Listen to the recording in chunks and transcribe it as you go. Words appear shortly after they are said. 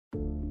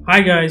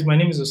Hi guys, my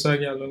name is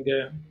Osagi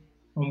Alunge,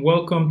 and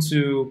welcome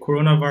to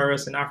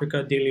Coronavirus in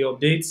Africa Daily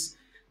Updates.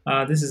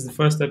 This is the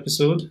first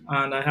episode,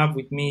 and I have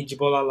with me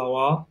Jibola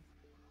Lawal.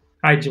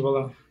 Hi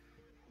Jibola.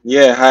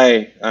 Yeah,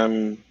 hi.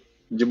 I'm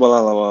Jibola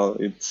Lawal.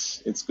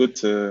 It's good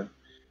to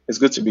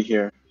be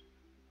here.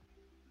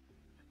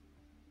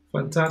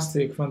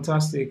 Fantastic,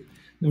 fantastic.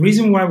 The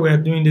reason why we are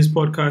doing this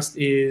podcast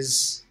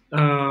is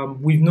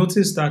we've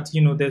noticed that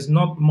there's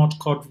not much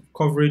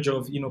coverage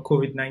of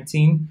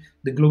COVID-19,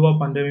 the global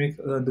pandemic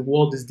the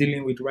world is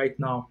dealing with right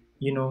now.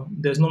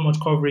 There's not much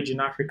coverage in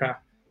Africa,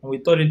 and we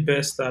thought it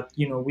best that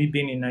we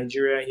being in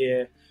Nigeria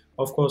here,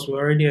 of course, we're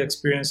already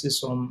experiencing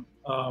some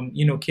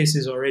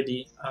cases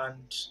already,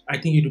 and I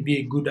think it would be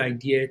a good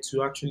idea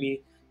to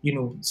actually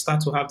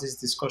start to have these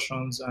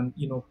discussions and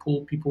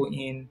pull people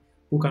in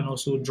who can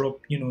also drop,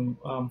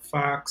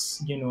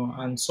 facts,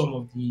 and some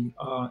of the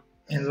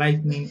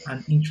enlightening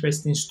and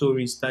interesting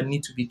stories that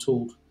need to be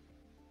told.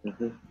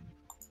 hmm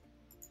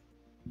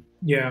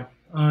Yeah.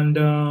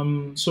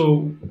 And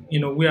so,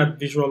 we are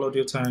Visual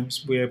Audio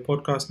Times. We're a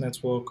podcast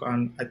network,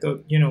 and I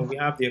thought, we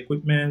have the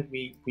equipment,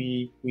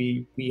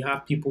 we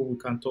have people we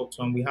can talk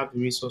to, and we have the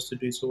resource to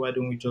do it. So why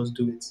don't we just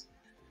do it?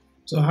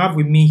 So I have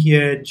with me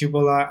here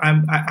Jibola.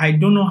 I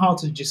don't know how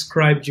to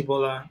describe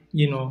Jibola,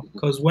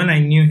 because when I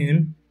knew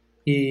him,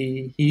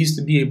 he used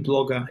to be a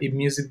blogger, a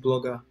music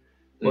blogger,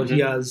 but he hmm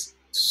has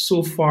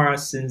so far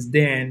since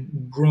then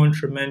grown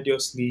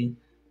tremendously.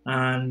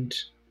 And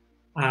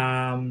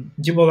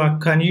Jibola,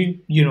 can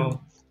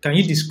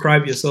you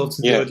describe yourself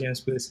to the Yeah.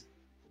 audience, please?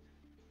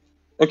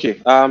 Okay.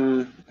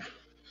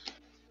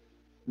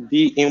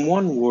 The in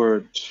one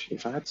word,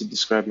 if I had to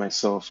describe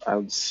myself, I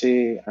would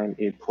say I'm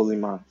a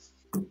polymath.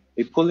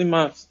 A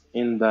polymath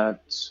in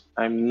that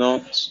I'm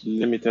not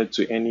limited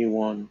to any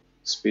one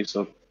space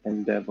of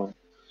endeavor.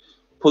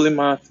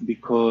 Polymath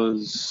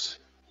because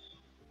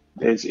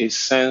there's a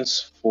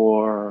sense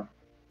for,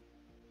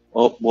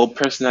 well,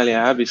 personally,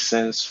 I have a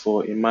sense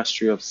for a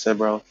mastery of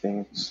several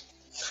things.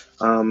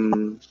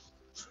 Um,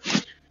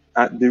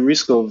 at the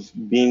risk of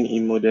being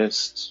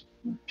immodest,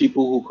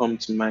 people who come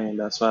to mind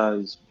as far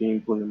as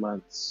being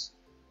polymaths,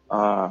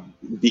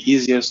 the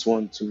easiest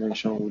one to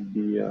mention would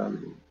be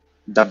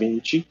Da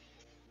Vinci.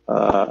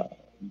 Uh,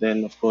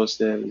 then, of course,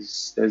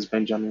 there's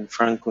Benjamin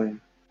Franklin.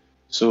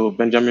 So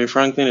Benjamin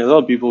Franklin, a lot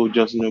of people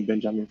just know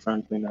Benjamin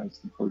Franklin as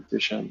the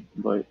politician,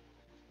 but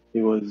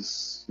he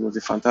was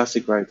a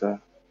fantastic writer.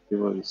 He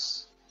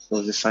was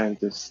a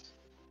scientist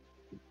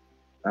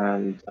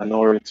and an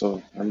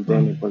orator, and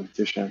then a Mm,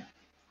 politician.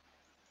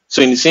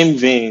 So in the same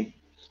vein,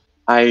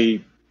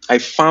 I I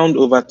found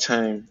over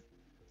time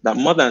that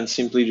more than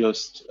simply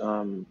just,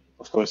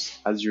 of course,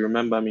 as you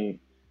remember me,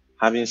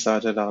 having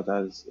started out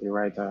as a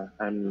writer,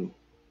 I'm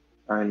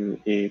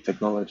a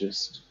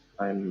technologist.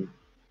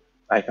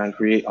 I can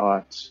create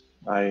art.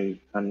 I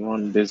can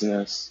run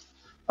business.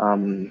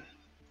 Um,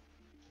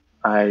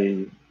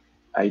 I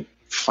I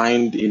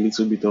find a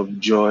little bit of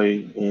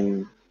joy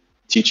in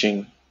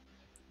teaching,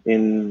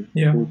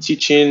 yeah. in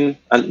teaching,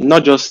 and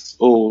not just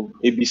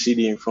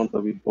ABCD in front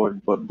of a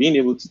board, but being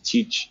able to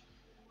teach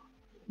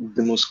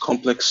the most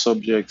complex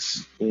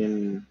subjects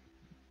in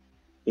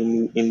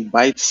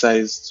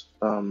bite-sized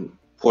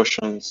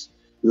portions,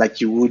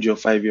 like you would your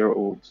 5-year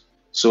old.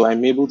 So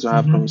I'm able to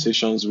have Mm-hmm.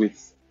 conversations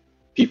with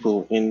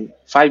people in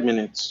 5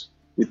 minutes,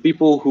 with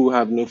people who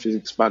have no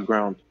physics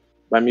background,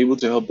 but I'm able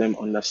to help them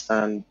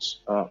understand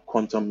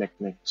quantum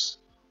mechanics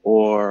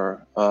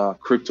or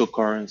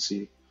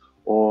cryptocurrency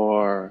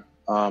or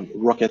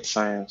rocket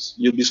science.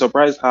 You'll be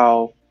surprised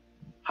how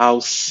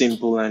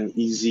simple and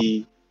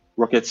easy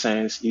rocket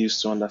science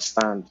is to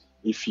understand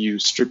if you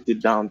stripped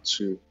it down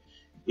to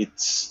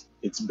its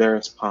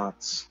barest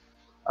parts.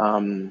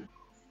 Um,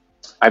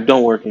 I've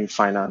done work in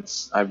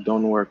finance. I've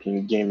done work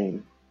in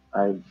gaming.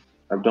 I've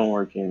I've done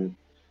work in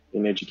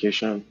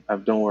education.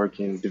 I've done work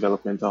in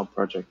developmental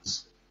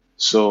projects.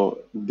 So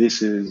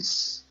this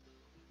is,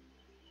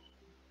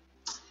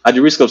 at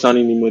the risk of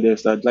sounding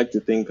immodest, I'd like to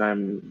think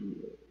I'm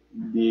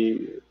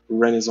the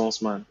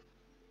Renaissance man.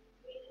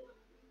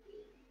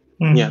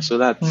 Yeah, Mm, so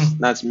that's mm.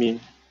 that's me.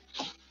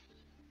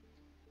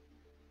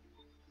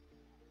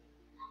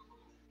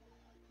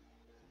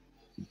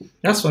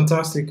 That's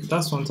fantastic.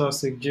 That's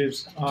fantastic,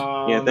 James.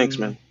 Yeah, thanks,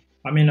 man.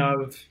 I mean,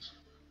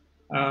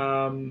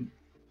 um,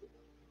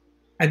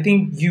 I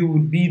think you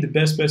would be the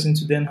best person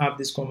to then have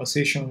this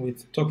conversation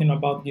with, talking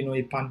about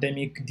a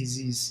pandemic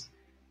disease,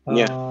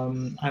 Yeah,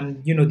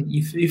 and the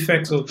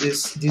effects of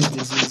this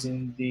disease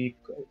in the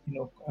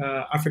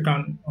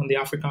African on the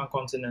African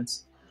continent.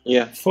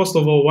 yeah. First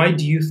of all, why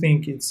do you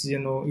think it's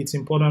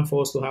important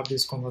for us to have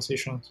these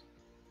conversations?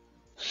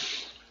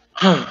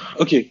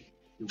 Okay,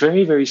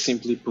 very, very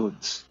simply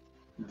put,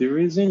 the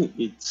reason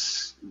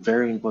it's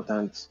very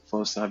important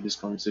for us to have this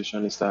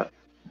conversation is that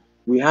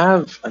we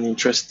have an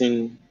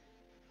interesting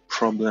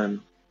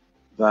problem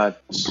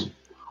that,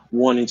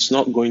 one, it's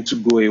not going to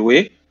go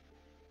away.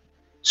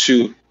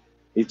 Two,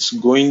 it's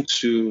going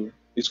to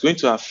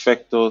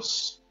affect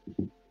us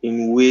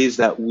in ways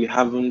that we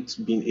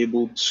haven't been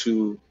able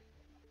to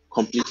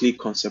completely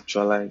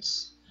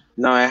conceptualize.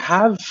 Now,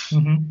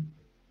 Mm-hmm.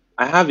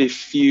 I have a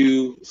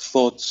few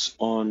thoughts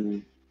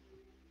on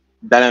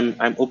that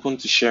I'm open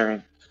to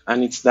sharing,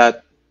 and it's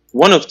that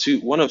one of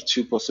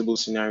two possible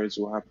scenarios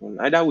will happen.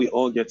 Either we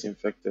all get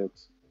infected,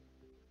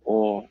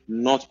 or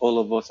not all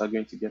of us are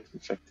going to get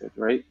infected,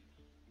 right?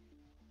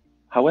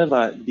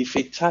 However, the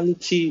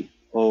fatality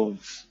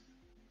of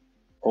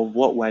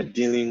what we're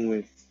dealing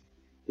with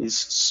is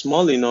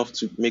small enough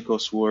to make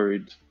us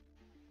worried,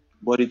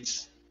 but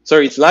it's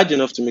large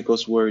enough to make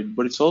us worried,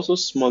 but it's also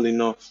small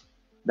enough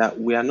that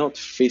we are not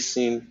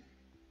facing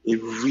a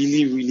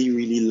really, really,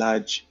 really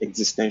large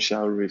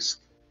existential risk.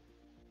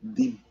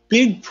 The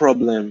big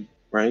problem,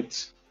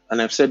 right?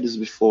 And I've said this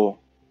before,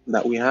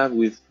 that we have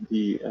with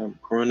the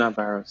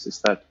coronavirus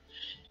is that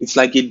it's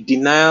like a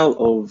denial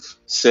of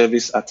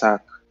service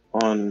attack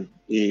on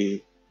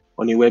a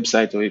on a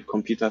website or a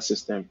computer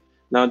system.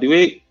 Now, the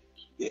way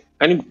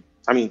any,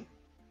 I mean,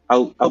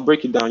 I'll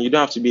break it down. You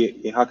don't have to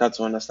be a hacker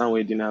to understand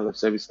what a denial of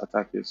service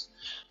attack is.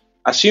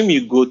 Assume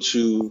you go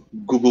to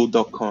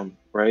google.com,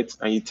 right?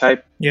 And you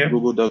type Yeah.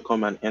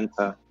 google.com and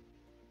enter.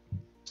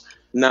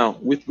 Now,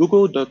 with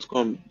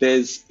google.com,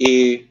 there's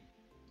maybe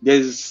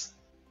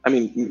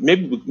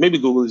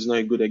Google is not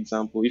a good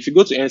example. If you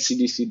go to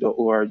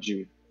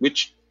ncdc.org,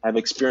 which I've Yeah.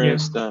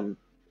 experienced a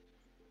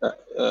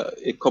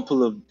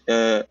couple of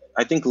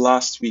I think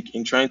last week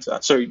in trying to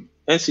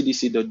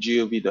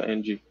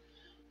ncdc.gov.ng.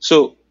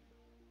 So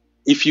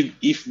if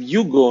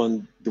you go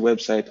on the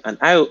website and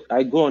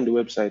I go on the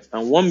website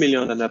and 1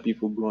 million other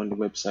people go on the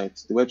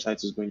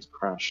website is going to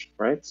crash,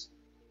 right?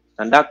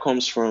 And that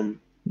comes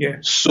from Yeah.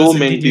 so That's a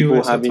many people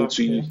DDoS having attack.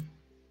 to. Yeah.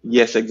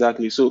 Yes,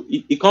 exactly. So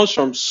it comes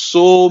from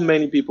so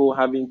many people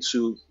having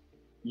to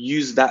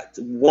use that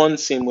one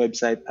same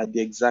website at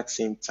the exact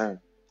same time.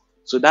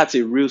 So that's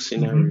a real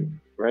scenario, Mm-hmm.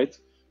 right?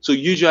 So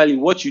usually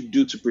what you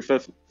do to prepare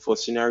for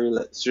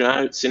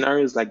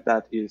scenarios like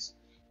that is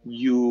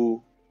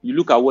you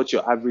look at what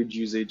your average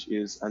usage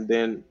is, and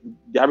then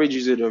the average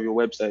usage of your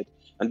website,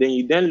 and then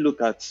you then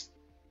look at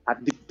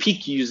the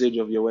peak usage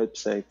of your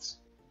website.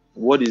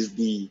 What is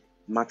the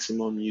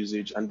maximum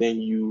usage? And then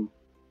you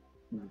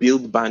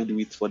build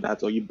bandwidth for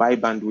that, or you buy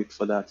bandwidth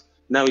for that.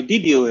 Now with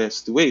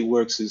DDoS, the way it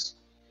works is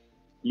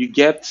you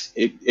get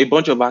a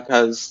bunch of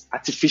hackers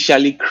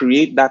artificially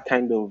create that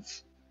kind of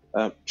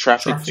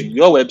traffic to Traffic.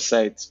 your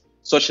website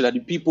such that the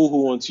people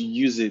who want to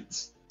use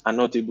it are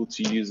not able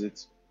to use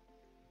it.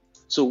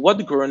 So what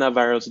the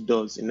coronavirus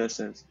does in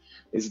essence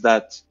is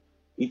that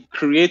it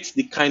creates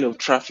the kind of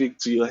traffic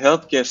to your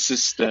healthcare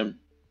system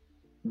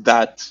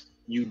that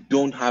you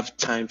don't have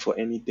time for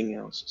anything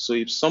else. So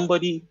if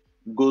somebody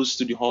goes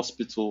to the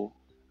hospital,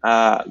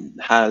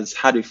 has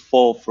had a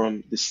fall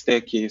from the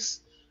staircase,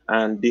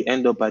 and they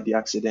end up at the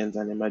accident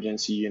and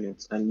emergency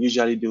unit, and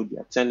usually they'll be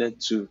attended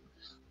to,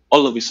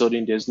 all of a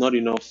sudden there's not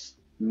enough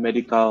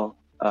medical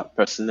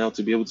personnel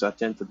to be able to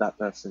attend to that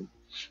person.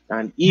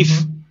 And if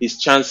Mm-hmm. his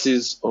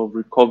chances of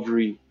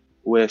recovery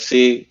were,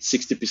 say,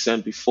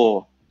 60%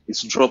 before,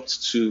 it's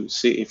dropped to,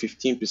 say, a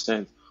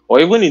 15%. Or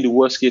even in the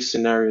worst case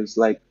scenarios,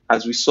 like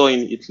as we saw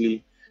in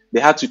Italy,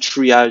 they had to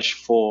triage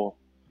for,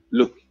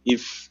 look,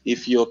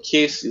 if your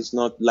case is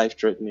not life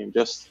threatening,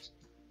 just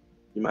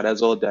you might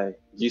as well die.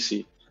 You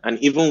see. And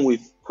even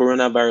with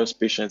coronavirus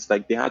patients,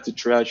 like they had to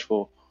triage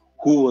for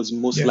who was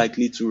most Yeah.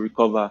 likely to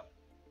recover.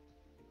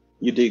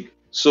 You dig?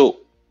 So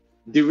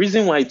the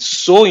reason why it's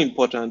so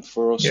important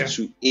for us Yeah.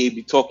 to A,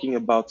 be talking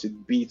about it,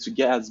 B, to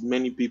get as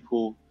many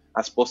people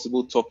as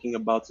possible talking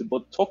about it,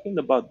 but talking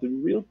about the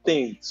real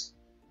things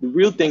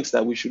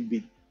that we should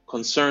be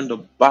concerned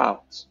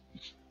about,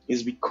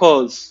 is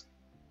because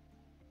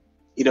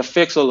it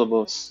affects all of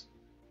us.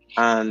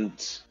 And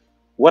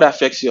what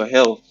affects your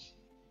health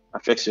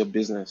affects your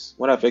business.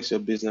 What affects your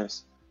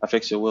business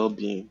affects your well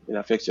being, it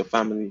affects your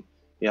family,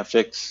 it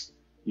affects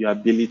your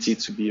ability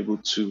to be able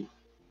to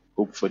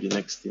hope for the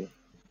next day.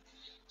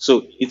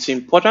 So it's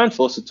important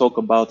for us to talk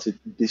about it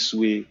this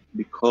way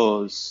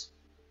because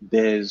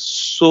there's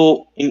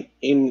so in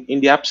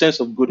the absence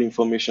of good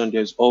information,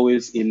 there's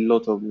always a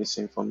lot of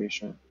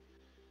misinformation.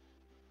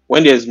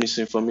 When there's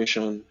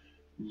misinformation,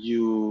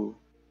 you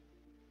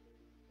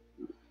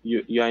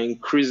you are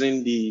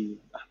increasing the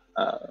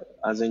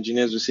as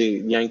engineers we say,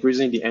 you're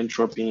increasing the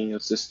entropy in your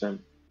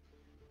system.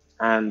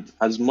 And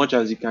as much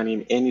as you can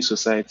in any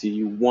society,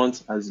 you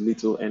want as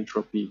little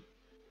entropy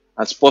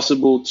as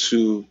possible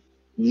to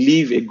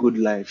live a good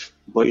life,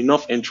 but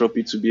enough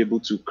entropy to be able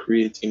to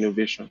create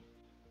innovation.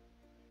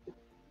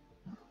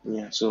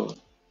 Yeah, so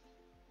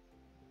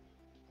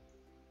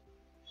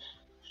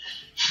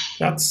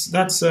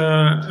That's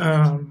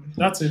a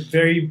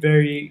very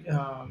very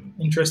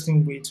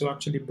interesting way to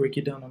actually break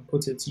it down and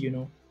put it.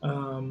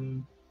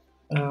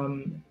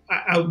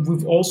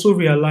 We've also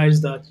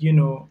realized that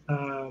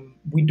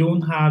we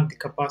don't have the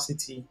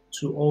capacity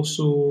to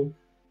also,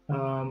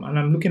 and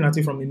I'm looking at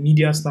it from a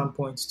media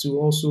standpoint, to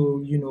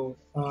also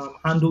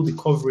handle the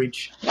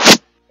coverage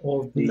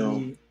of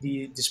No.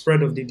 the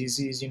spread of the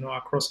disease,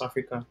 across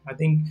Africa. I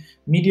think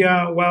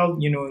media, while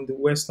in the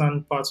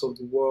western parts of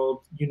the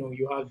world,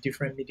 you have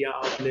different media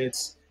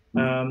outlets,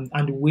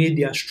 and the way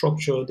they are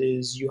structured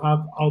is you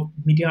have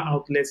media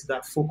outlets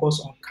that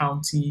focus on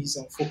counties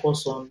and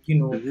focus on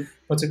Hmm.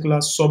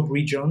 particular sub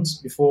regions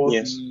before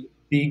Yes. the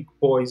big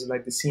boys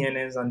like the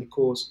CNNs and the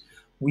co's.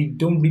 We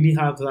don't really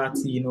have that,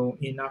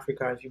 in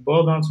Africa. If you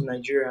boil down to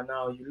Nigeria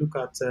now, you look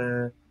at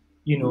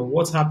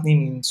what's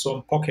happening in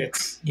some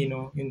pockets, in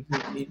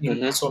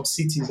Hmm. some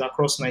cities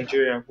across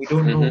Nigeria. We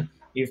don't Hmm. know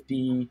if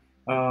the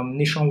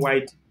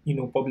nationwide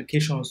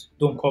publications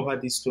don't cover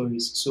these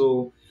stories.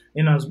 So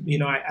as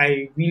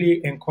I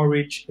really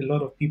encourage a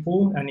lot of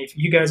people, and if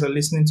you guys are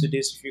listening to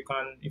this,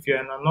 if you're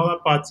in another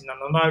part, in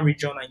another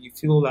region, and you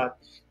feel that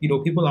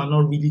people are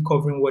not really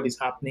covering what is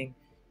happening,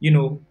 you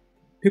know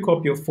pick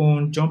up your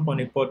phone, jump on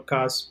a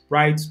podcast,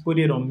 write, put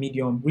it on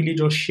Medium, really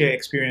just share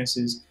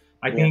experiences.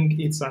 I Yeah. think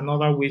it's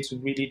another way to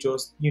really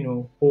just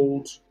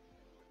hold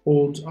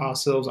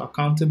ourselves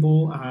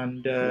accountable,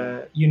 and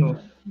Yeah.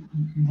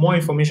 more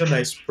information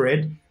that is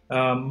spread,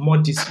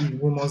 more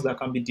rumors that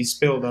can be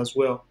dispelled as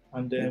well,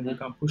 and then we Hmm.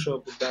 can push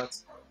up with that.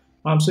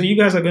 So you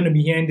guys are going to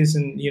be hearing this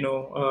in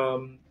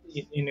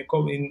in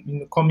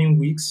the coming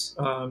weeks.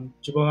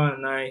 Jibola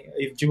and I,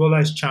 if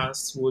Jibola is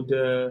chanced,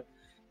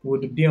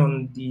 would be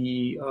on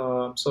the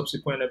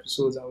subsequent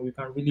episodes, and we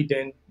can really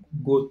then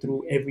go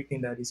through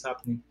everything that is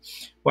happening.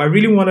 But I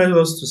really wanted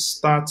us to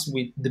start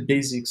with the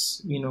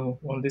basics,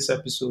 on this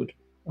episode.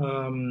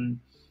 Um,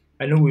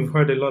 I know we've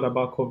heard a lot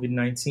about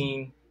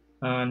COVID-19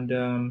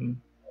 and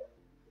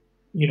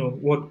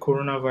what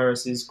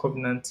coronavirus is,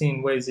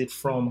 COVID-19, where is it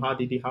from, how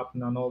did it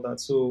happen, and all that.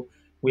 So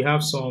we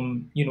have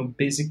some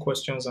basic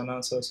questions and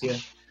answers here.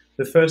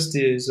 The first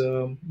is,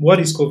 what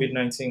is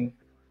COVID-19?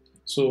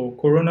 So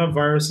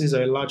coronaviruses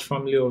are a large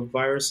family of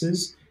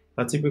viruses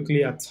that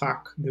typically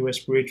attack the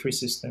respiratory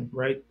system,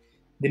 right?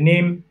 The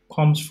name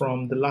comes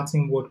from the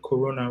Latin word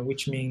corona,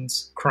 which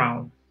means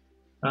crown,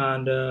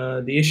 and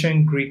the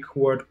ancient Greek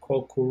word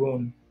called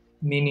koron,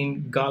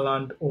 meaning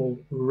garland or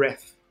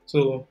wreath.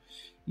 So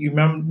you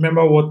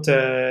remember what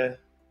the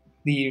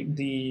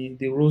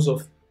rose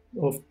of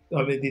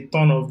I mean the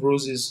thorn of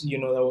roses, that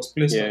was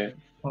placed Yeah.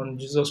 on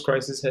Jesus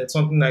Christ's head,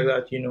 something like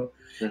that,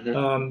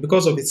 Hmm.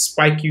 because of its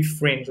spiky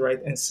fringe,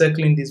 right,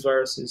 encircling these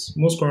viruses.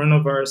 Most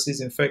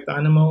coronaviruses infect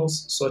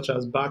animals such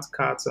as bats,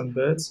 cats, and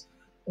birds.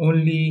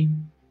 Only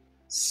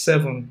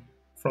seven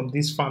from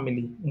this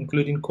family,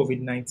 including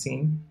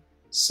COVID-19,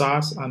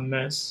 SARS, and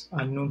MERS,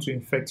 are known to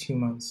infect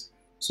humans.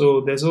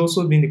 So there's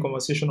also been the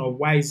conversation of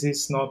why is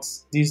this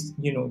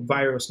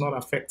virus not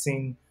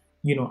affecting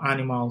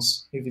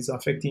animals if it's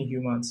affecting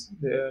humans.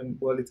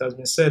 Well, it has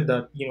been said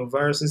that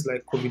viruses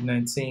like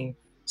COVID-19,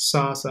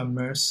 SARS, and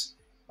MERS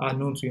are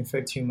known to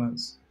infect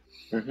humans.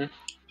 Hmm.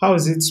 How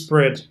is it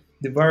spread?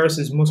 The virus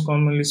is most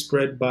commonly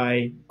spread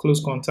by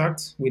close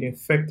contact with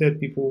infected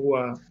people who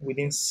are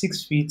within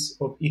 6 feet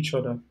of each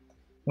other.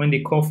 When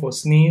they cough or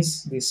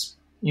sneeze, they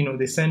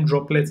send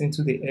droplets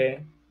into the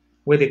air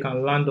where they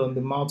can land on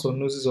the mouths or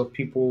noses of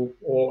people,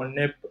 or on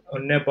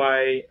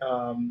nearby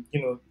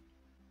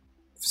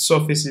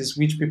surfaces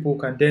which people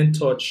can then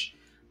touch.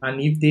 And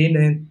if they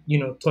then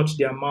touch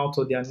their mouth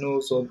or their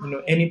nose, or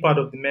any part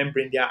of the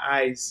membrane, their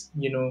eyes,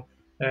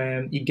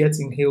 it gets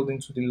inhaled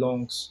into the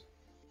lungs.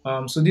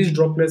 So these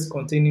droplets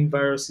containing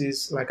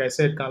viruses, like I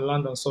said, can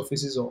land on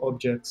surfaces or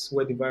objects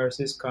where the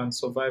viruses can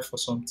survive for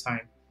some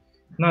time.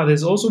 Now,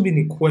 there's also been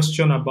a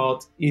question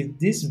about, is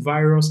this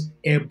virus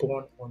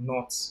airborne or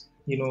not?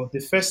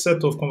 The first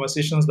set of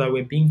conversations that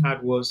were being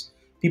had was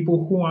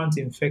people who aren't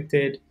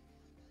infected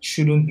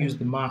shouldn't use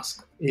the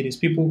mask. It is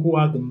people who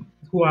have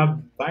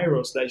the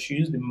virus that should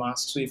use the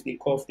mask. So if they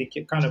cough, they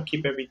kind of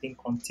keep everything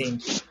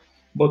contained.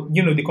 But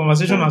the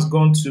conversation has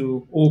gone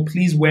to, oh,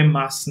 please wear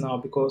masks now,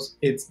 because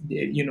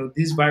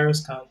this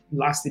virus can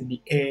last in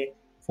the air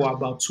for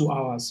about 2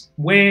 hours.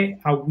 Where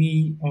are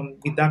we on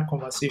with that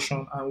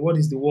conversation, and what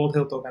is the World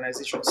Health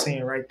Organization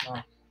saying right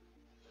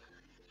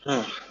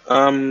now?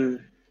 um,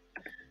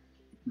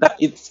 that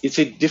it's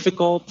a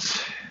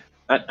difficult,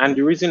 and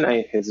the reason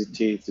I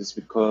hesitate is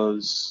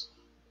because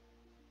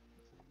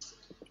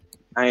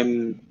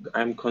I'm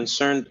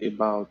concerned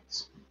about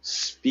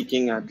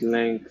speaking at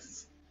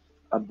length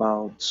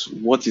about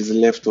what is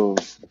left of,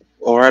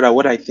 or rather,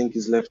 what I think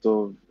is left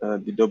of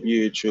the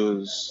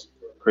WHO's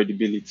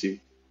credibility.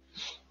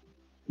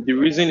 The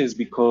reason is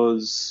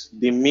because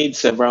they made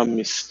several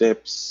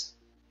missteps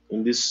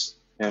in this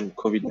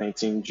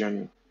COVID-19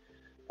 journey.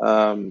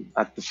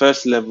 At the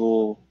first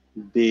level,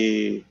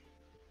 they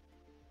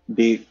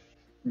they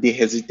they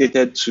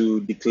hesitated to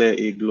declare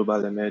a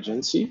global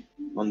emergency.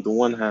 On the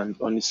one hand,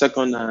 on the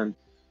second hand,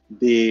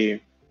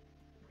 they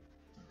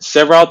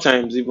several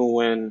times, even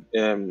when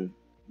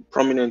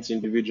prominent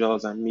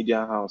individuals and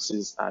media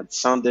houses had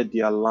sounded the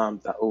alarm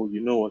that, oh, you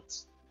know what,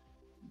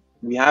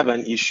 we have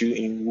an issue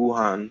in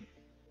Wuhan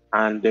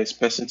and there's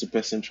person to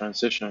person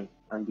transition.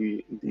 And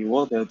the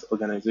World Health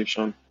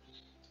Organization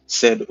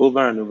said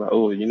over and over,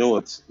 oh, you know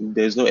what,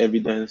 there's no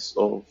evidence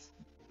of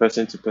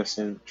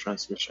person-to-person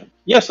transmission.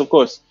 Yes, of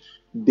course,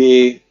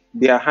 they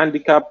are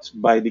handicapped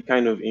by the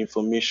kind of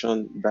information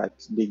that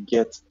they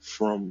get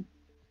from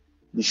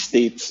the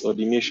states or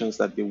the nations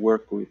that they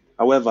work with.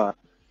 However,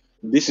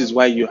 this is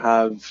why you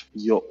have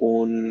your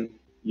own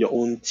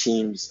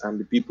teams and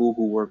the people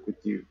who work with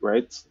you,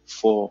 right?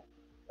 For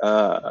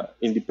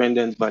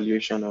independent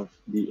valuation of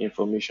the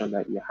information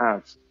that you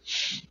have.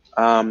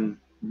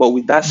 But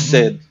with that Mm-hmm.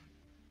 said,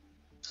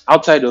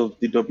 outside of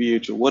the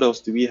WHO, what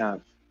else do we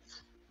have?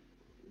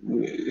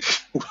 We,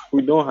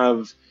 we don't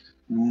have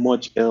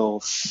much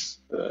else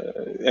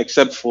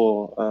except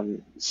for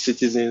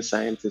citizen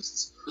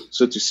scientists,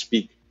 so to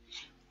speak.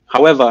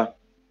 However,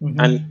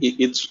 and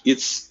Mm-hmm.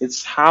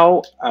 it's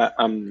how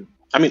I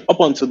mean, up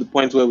until the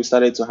point where we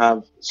started to have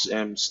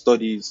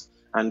studies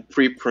and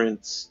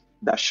preprints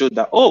that showed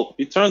that, oh,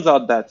 it turns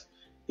out that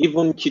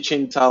even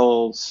kitchen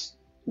towels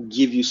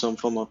give you some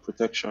form of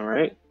protection,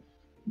 right?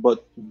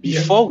 But Yeah.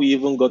 before we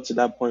even got to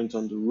that point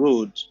on the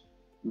road,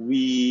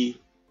 we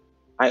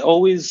I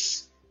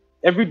always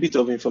every bit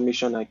of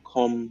information I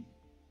come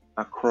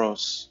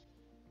across,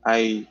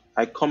 I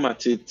come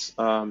at it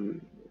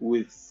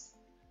with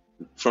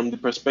from the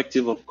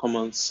perspective of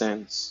common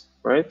sense,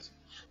 right?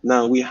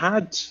 Now, we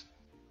had,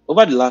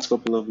 over the last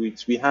couple of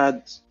weeks, we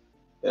had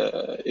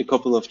a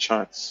couple of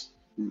charts,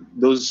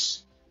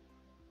 those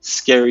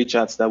scary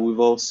charts that we've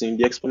all seen,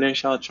 the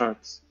exponential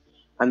charts.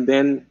 And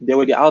then there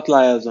were the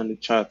outliers on the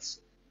charts.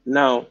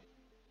 Now,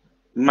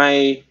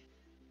 my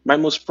my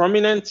most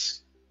prominent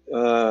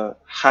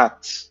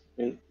hat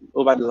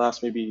over the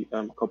last maybe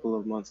couple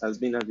of months has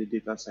been as a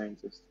data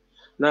scientist.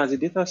 Now, as a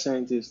data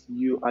scientist,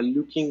 you are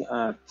looking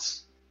at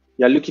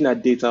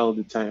data all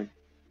the time.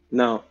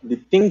 Now, the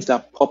things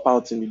that pop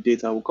out in the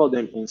data, we call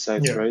them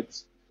insights, Yeah.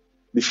 right?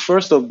 The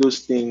first of those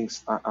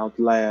things are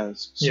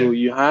outliers. So Yeah.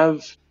 you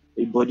have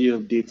a body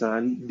of data,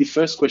 and the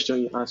first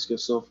question you ask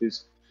yourself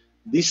is,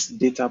 this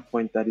data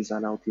point that is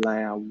an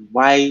outlier,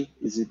 why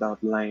is it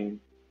outlying?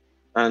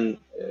 And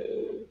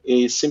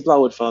a simpler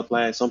word for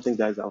outlier is something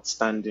that is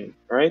outstanding,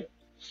 right?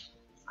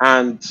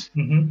 And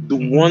the Mm-hmm.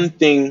 Mm-hmm. one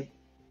thing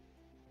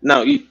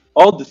now,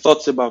 all the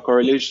thoughts about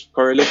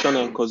correlation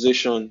and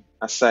causation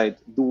aside,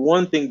 the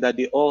one thing that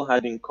they all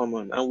had in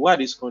common, and what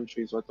these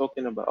countries were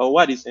talking about, or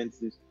what these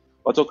entities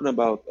were talking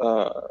about,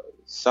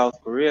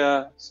 South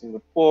Korea,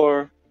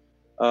 Singapore,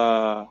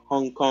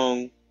 Hong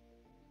Kong,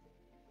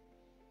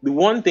 the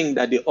one thing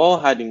that they all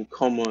had in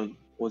common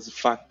was the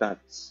fact that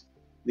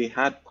they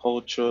had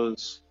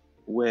cultures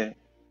where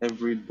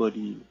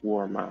everybody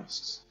wore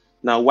masks.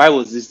 Now, why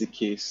was this the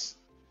case?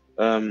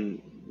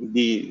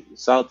 The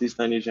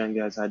Southeastern Asian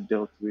guys had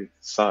dealt with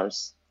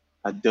SARS,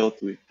 had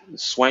dealt with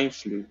swine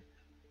flu,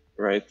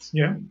 right?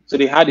 Yeah. So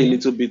they had a Yeah.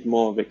 little bit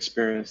more of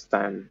experience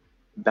than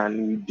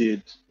we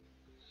did.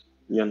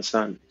 You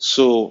understand?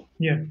 So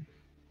Yeah.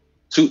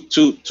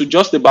 to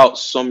just about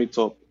sum it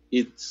up,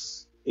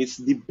 it's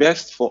the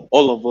best for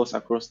all of us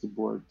across the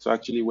board to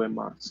actually wear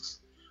masks.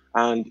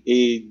 And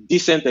a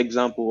decent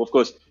example, of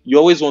course, you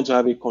always want to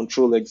have a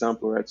control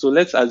example, right? So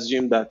let's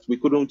assume that we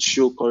couldn't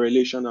show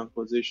correlation and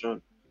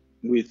causation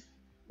with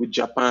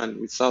Japan,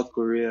 with South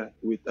Korea,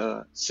 with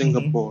Mm-hmm.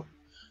 Singapore.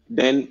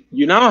 Then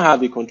you now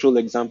have a control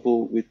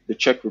example with the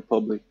Czech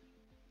Republic.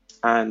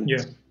 And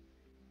Yeah.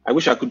 I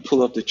wish I could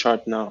pull up the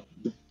chart now.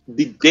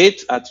 The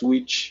date at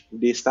which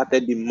they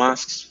started the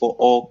Masks for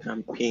All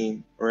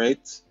campaign,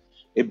 right?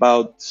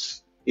 About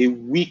a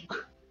week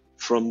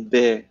from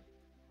there,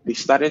 they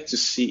started to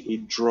see a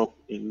drop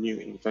in new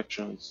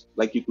infections.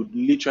 Like you could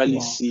literally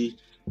Wow. see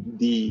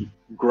the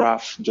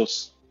graph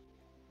just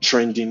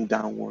trending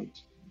downward.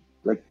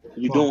 Like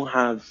you Wow. don't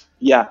have,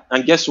 yeah.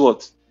 And guess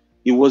what?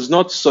 It was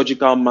not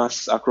surgical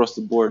masks across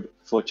the board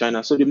for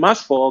China. So the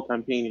Mask for All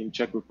campaign in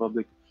Czech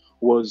Republic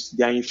was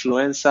their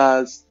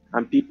influencers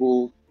and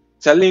people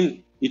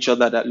telling each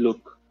other that,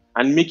 look,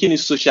 and making it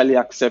socially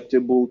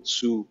acceptable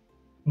to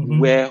Mm-hmm.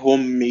 wear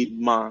homemade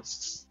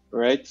masks,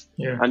 right?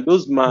 Yeah. And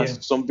those Yeah.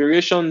 masks, some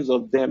variations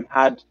of them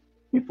had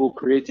people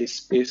create a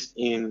space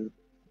in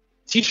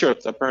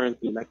t-shirts,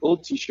 apparently, like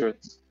old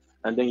t-shirts,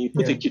 and then you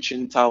put a Yeah.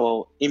 kitchen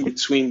towel in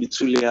between the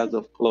two layers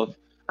of cloth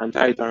and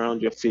tie it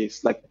around your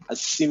face, like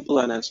as simple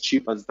and as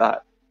cheap as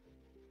that.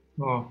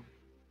 Wow.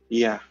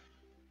 Yeah.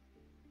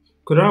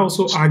 Could I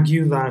also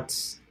argue that,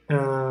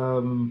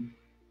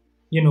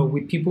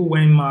 with people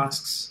wearing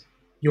masks,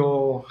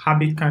 your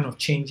habit kind of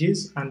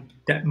changes, and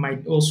that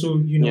might also,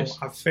 Yes.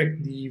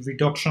 affect the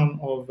reduction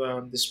of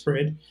the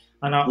spread.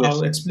 And I'll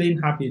Yes. explain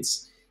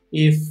habits.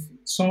 If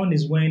someone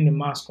is wearing a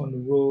mask on the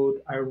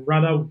road, I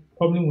rather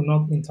probably will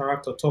not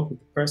interact or talk with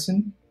the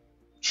person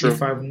if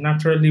True. I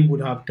naturally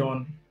would have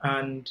done.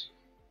 And,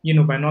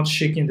 by not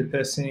shaking the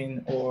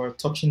person or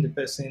touching the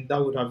person, that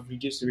would have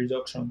reduced the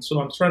reduction. So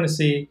I'm trying to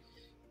say,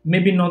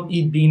 maybe not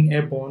it being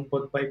airborne,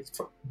 but by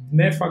the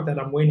mere fact that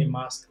I'm wearing a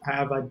mask, I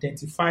have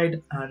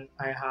identified and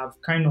I have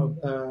kind of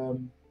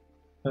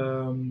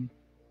um,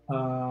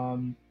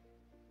 um,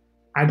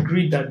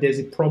 agreed that there's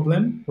a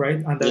problem,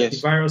 right? And that the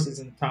Yes. virus is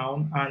in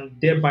town, and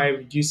thereby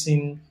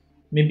reducing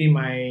maybe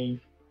my,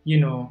 you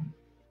know,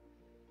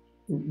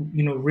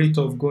 rate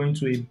of going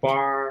to a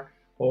bar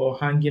or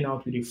hanging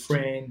out with a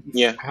friend if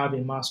Yeah. I have a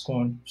mask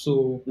on.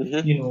 So,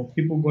 Hmm.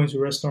 people going to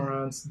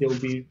restaurants, there will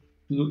be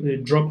a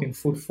drop in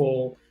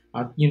footfall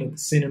at, the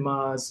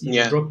cinemas,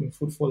 Yeah. drop in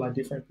footfall at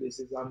different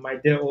places. And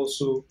might there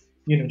also,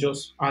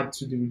 just add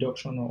to the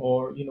reduction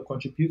or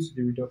contribute to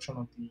the reduction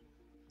of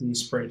the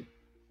spread.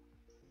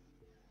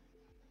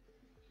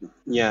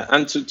 Yeah.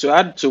 And to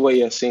add to what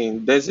you're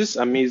saying, there's this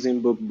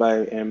amazing book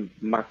by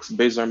Max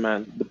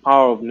Bazerman, The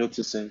Power of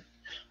Noticing.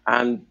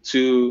 And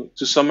to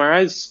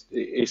summarize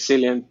a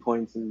salient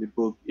point in the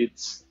book,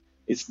 it's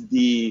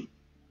the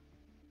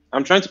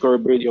I'm trying to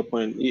corroborate your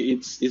point.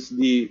 It's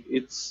the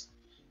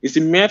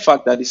mere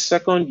fact that the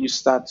second you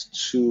start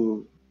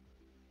to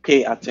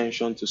pay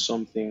attention to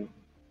something,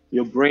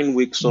 your brain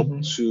wakes up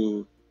Mm-hmm.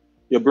 to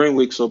your brain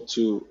wakes up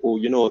to, oh,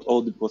 you know what,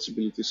 all the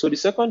possibilities. So the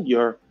second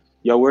you're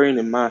wearing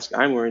a mask,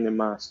 I'm wearing a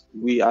mask,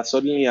 we are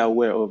suddenly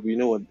aware of, you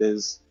know what,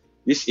 there's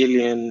this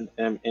alien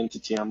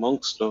entity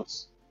amongst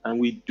us, and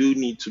we do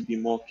need to be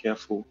more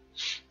careful.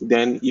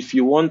 Then if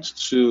you want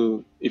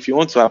to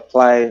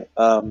apply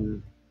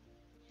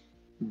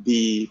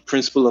the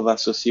principle of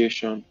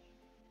association,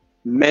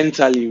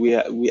 mentally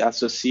we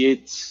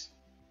associate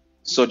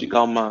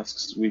surgical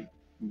masks with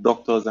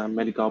doctors and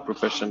medical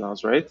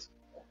professionals, right?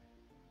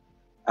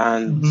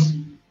 And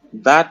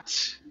Mm-hmm. that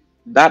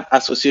that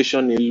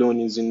association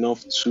alone is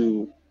enough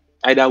to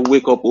either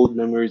wake up old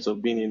memories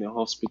of being in a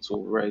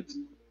hospital, right?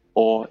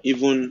 Or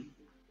even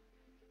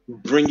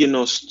bringing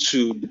us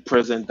to the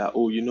present that,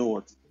 oh, you know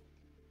what,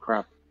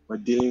 crap, we're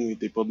dealing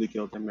with a public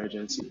health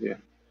emergency here.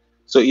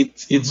 So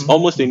it's Mm-hmm.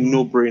 almost a Mm-hmm.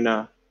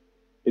 no-brainer.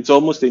 It's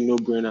almost a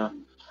no-brainer.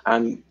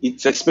 And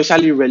it's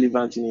especially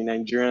relevant in a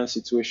Nigerian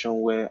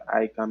situation where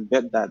I can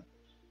bet that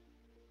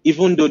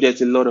even though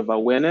there's a lot of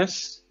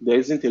awareness, there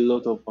isn't a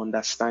lot of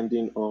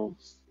understanding of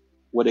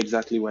what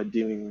exactly we're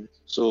dealing with.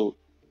 So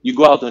you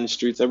go out on the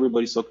streets,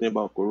 everybody's talking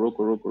about koro,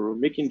 koro, koro,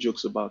 making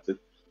jokes about it.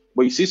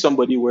 But you see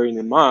somebody wearing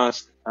a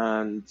mask,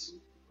 and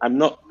I'm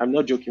not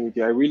joking with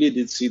you. I really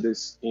did see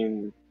this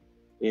in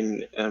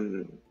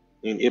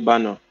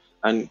Ebano,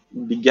 and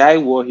the guy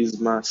wore his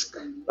mask.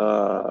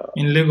 Uh,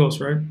 In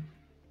Lagos, right?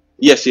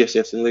 yes, yes,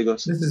 yes, in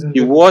Lagos. This is in He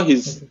wore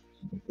Lagos. his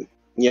Okay.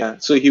 Yeah,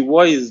 so he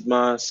wore his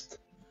mask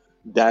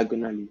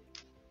diagonally.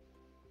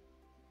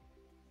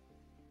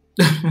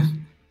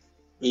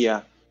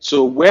 Yeah.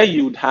 So where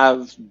you'd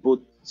have both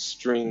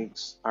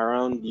strings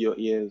around your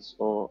ears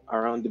or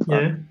around the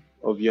back Yeah.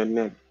 of your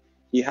neck,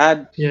 he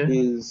had Yeah.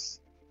 his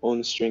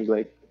own string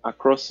like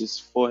across his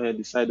forehead,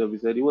 the side of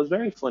his head. It was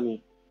very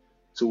funny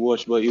to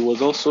watch, but it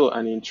was also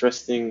an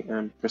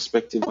interesting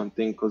perspective on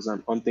things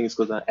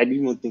because I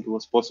didn't even think it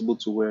was possible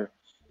to wear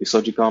a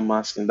surgical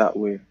mask in that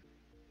way.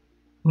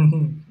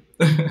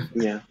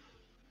 Mm-hmm. Yeah.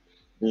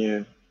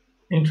 Yeah.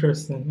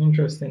 Interesting,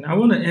 interesting. I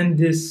want to end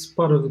this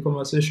part of the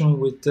conversation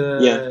with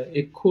Yeah.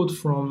 a quote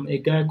from a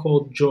guy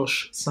called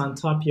Josh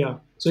Santapia.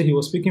 So he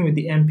was speaking with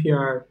the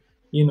NPR,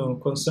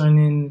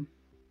 concerning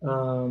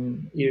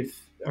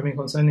if I mean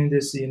concerning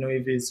this,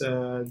 if it's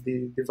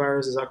the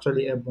virus is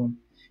actually airborne.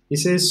 He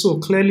says so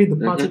clearly the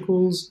Mm-hmm.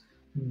 particles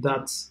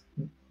that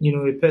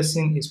a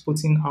person is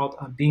putting out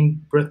are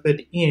being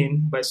breathed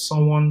in by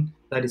someone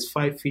that is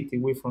 5 feet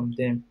away from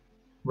them,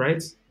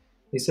 right?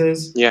 He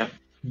says Yeah.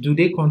 do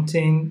they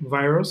contain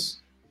virus?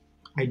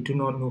 I do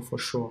not know for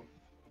sure.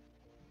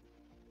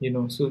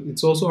 So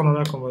it's also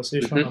another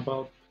conversation Mm-hmm.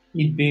 about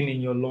it being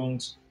in your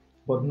lungs,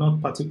 but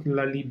not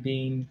particularly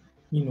being,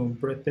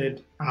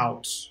 breathed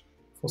out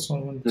for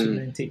someone to Mm.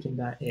 then take in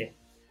that air.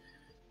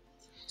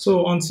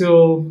 So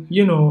until,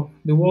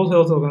 the World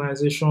Health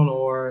Organization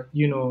or,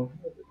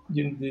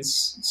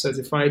 these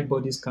certified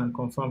bodies can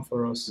confirm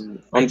for us, Mm.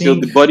 I Until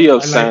think the body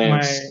of I like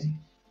my, science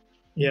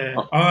yeah,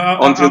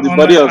 until the on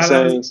body that, of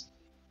science,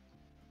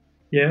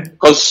 yeah,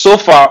 because so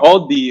far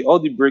all the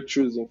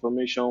breakthroughs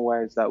information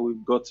wise that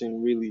we've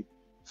gotten really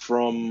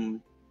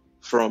from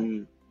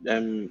from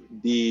the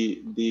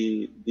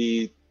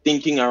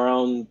thinking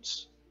around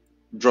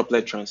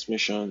droplet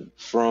transmission,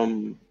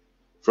 from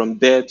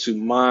there to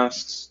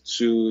masks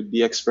to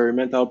the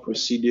experimental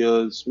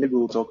procedures, maybe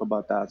we'll talk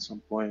about that at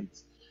some point,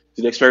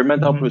 to the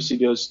experimental hmm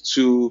procedures,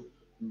 to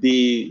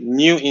the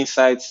new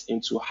insights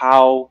into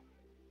how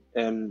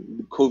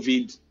the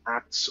COVID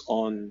acts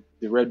on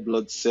the red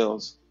blood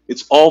cells.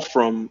 It's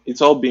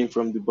all been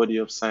from the body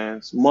of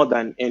science more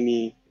than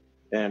any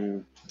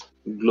um,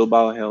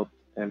 global health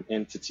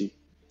entity.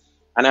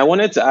 And I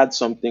wanted to add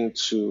something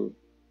to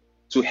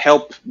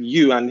help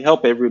you and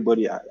help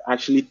everybody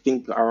actually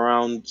think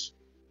around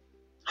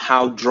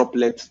how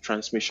droplet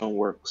transmission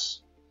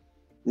works.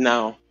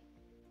 Now,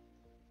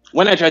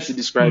 when I try to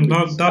describe it, that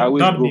I that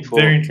always that'd go be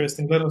very for,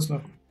 interesting. Let us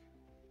know.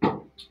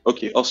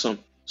 okay, awesome.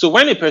 So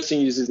when a person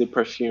uses a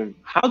perfume,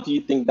 how do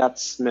you think that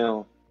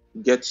smell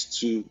gets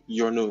to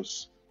your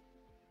nose?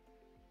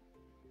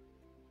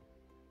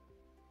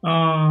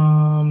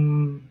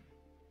 Um,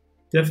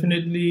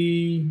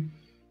 Definitely.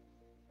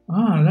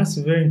 That's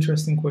a very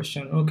interesting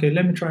question. Okay,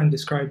 let me try and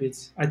describe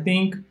it. I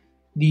think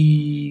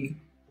the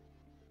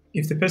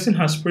if the person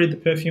has sprayed the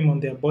perfume on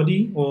their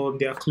body or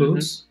their Mm-hmm.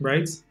 clothes,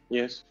 right?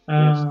 Yes.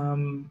 Yes.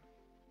 Um,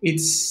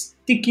 it's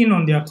sticking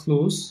on their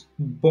clothes,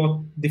 but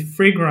the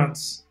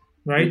fragrance,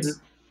 right? Mm-hmm.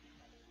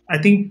 I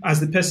think as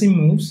the person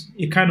moves,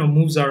 it kind of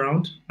moves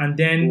around and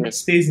then Yes.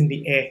 stays in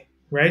the air,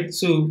 right?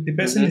 So the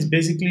person Mm-hmm. is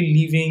basically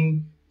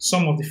leaving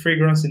some of the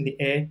fragrance in the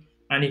air.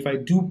 And if I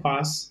do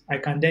pass, I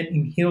can then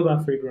inhale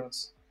that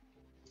fragrance.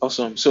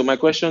 Awesome. So my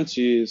question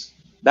to you is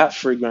that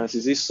fragrance,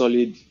 is it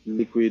solid,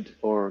 liquid,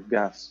 or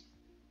gas?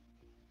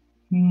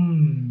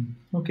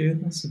 Okay,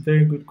 that's a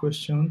very good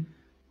question.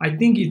 I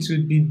think it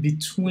would be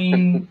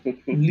between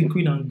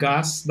liquid and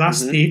gas. That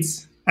Mm-hmm. state,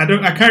 I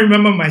can't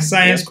remember my Yeah.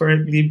 science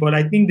correctly, but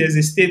I think there's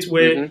a state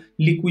where Mm-hmm.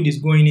 liquid is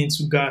going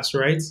into gas,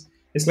 right?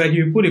 It's like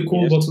you put a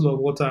cold Yes. bottle of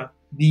water,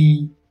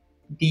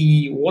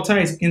 the water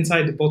is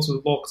inside the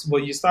bottle locked,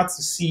 but you start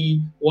to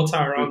see water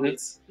around Mm-hmm.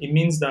 it. It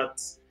means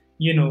that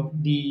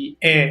the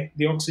air,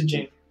 the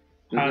oxygen,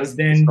 Mm-hmm. has It's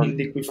then been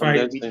liquefied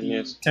with condensing. the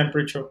Yes.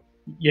 temperature.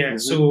 Yeah, Mm-hmm.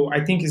 so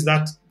I think it's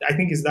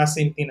that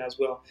same thing as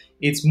well.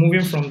 It's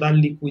moving from that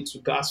liquid to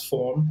gas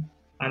form,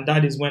 and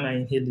that is when I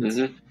inhale it.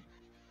 Mm-hmm.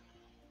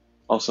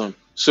 Awesome.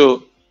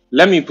 So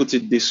let me put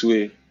it this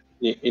way,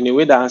 in a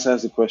way that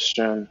answers the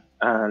question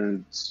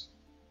and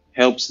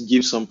helps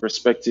give some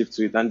perspective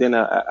to it, and then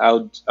I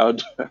would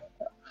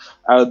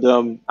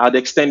I'd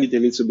extend it a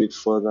little bit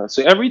further.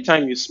 So every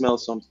time you smell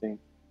something,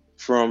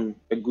 from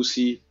a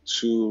goosey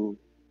to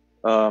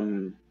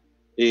um,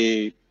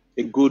 a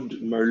a good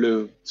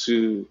merlot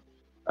to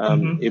a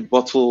Mm-hmm.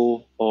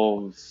 bottle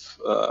of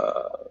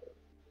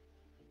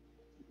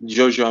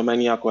Giorgio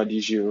Armani Acqua di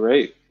Gio,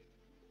 right?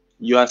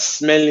 You are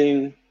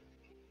smelling.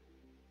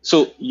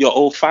 So your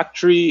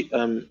olfactory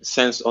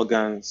sense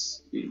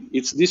organs,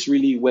 it's this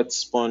really wet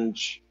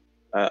sponge,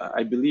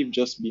 I believe,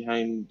 just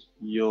behind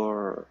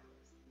your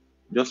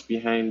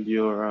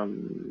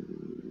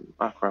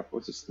crap,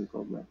 what's this thing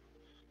called, man?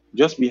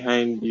 Just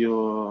behind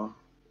your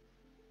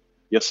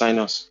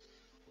sinus.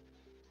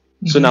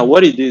 So now Mm-hmm.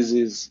 what it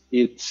is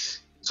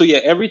so yeah,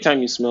 every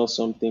time you smell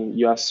something,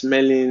 you are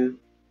smelling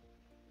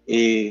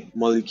a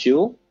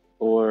molecule,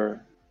 or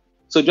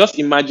so just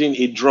imagine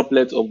a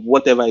droplet of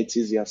whatever it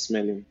is you are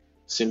smelling.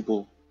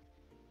 Simple.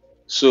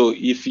 So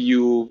if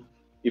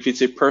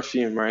it's a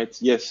perfume, right?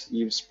 Yes,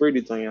 you've sprayed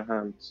it on your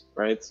hands,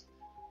 right?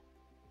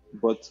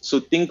 But so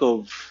think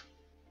of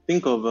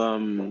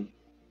um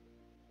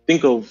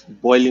think of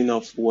boiling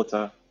off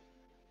water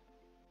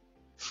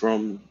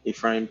from a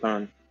frying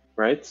pan,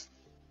 right?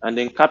 And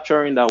then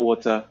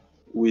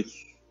with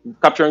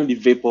capturing the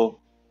vapor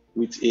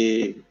with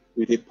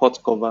a pot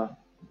cover.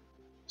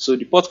 So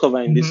the pot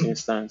cover in this Mm-hmm.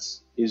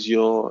 instance is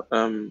your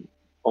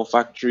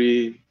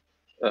olfactory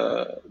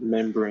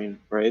membrane,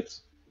 right?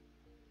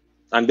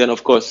 And then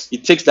of course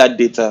it takes that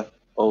data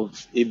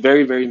of a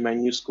very very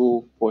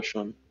minuscule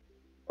portion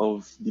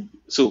of the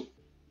so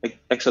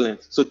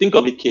excellent. So think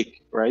of a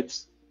cake, right?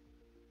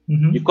 You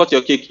Mm-hmm. cut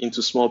your cake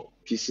into small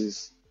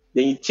pieces.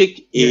 Then you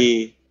take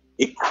Yeah.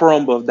 a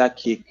crumb of that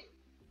cake.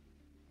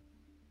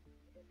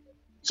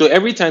 So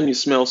every time you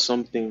smell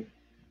something,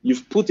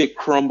 you've put a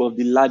crumb of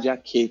the larger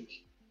cake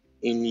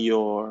in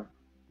your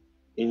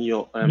In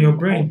your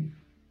brain.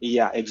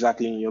 yeah,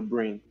 exactly, in your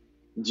brain.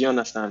 Do you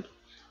understand?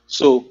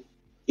 So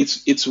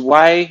it's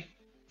why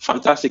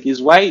fantastic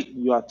is why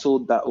you are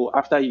told that, oh,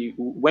 after you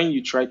when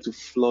you try to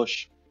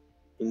flush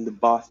in the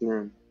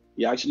bathroom,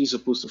 you're actually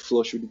supposed to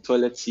flush with the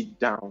toilet seat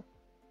down,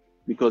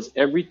 because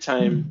every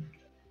time Hmm.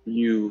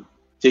 you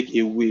take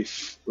a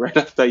whiff right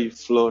after you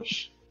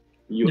flush,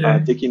 you are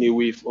Yeah. taking a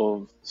whiff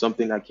of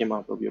something that came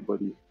out of your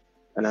body.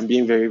 And I'm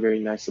being very, very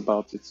nice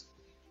about it.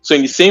 So,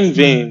 in the same Hmm.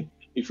 vein,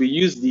 if we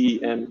use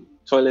the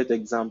toilet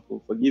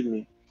example, forgive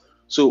me.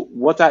 So,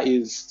 water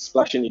is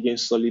splashing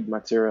against solid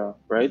material,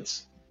 right?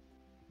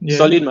 Yeah.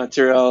 Solid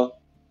material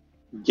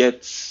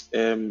gets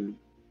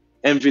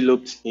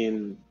enveloped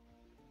in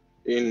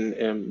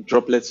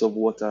droplets of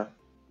water,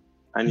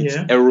 and it's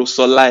Yeah.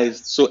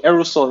 aerosolized. So,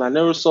 an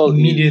aerosol is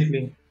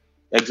Immediately.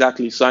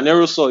 exactly. So an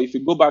aerosol, if you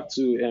go back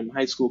to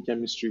high school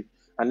chemistry,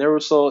 an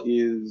aerosol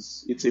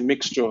it's a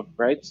mixture,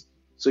 right?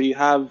 So you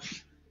have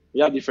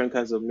different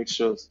kinds of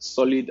mixtures,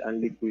 solid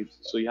and liquid.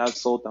 So you have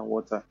salt and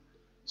water.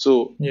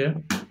 So Yeah.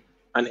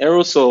 an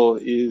aerosol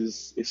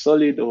is a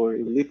solid or a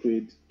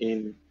liquid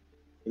in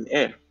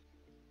air.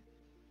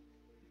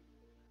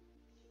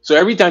 So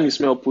every time you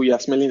smell poo, you are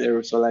smelling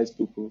aerosolized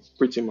poo,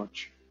 pretty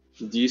much.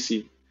 Do you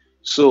see?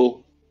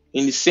 So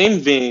in the same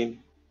vein,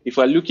 if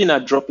we're looking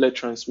at droplet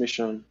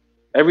transmission,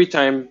 every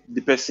time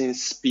the person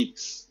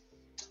speaks,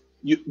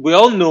 we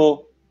all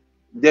know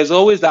there's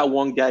always that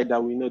one guy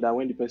that we know that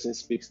when the person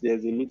speaks,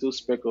 there's a little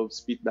speck of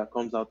spit that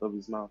comes out of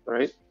his mouth,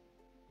 right?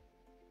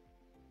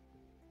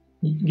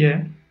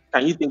 Yeah.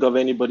 Can you think of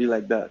anybody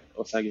like that,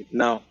 Osage?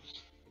 Now,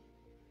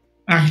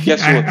 I,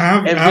 guess I what?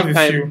 have I Every have a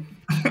time, few.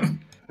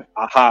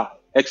 aha,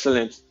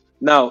 excellent.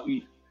 Now,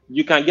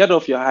 you can get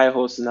off your high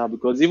horse now,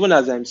 because even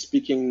as I'm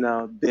speaking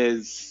now,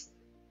 there's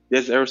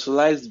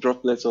aerosolized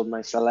droplets of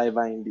my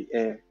saliva in the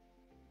air,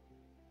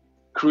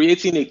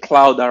 creating a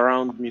cloud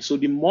around me. So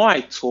the more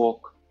I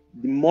talk,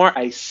 the more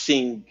I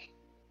sing,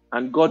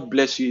 and God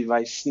bless you if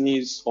I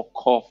sneeze or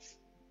cough,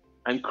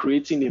 and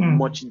creating a Hmm.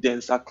 much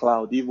denser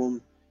cloud,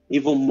 even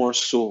more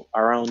so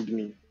around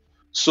me.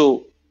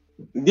 So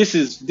this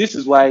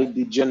is why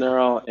the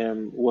general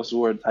what's the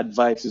word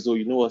advice is, oh,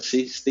 you know what,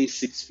 say stay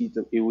 6 feet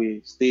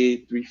away, stay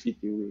 3 feet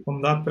away,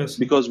 From that person.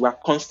 because we're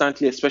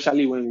constantly,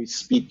 especially when we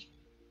speak.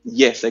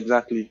 Yes,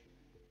 exactly.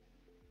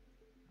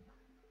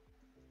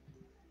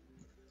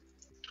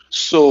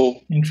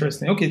 So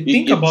Interesting. Okay, it,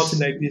 think about it it's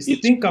like this.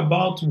 it's Think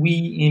about we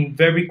in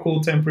very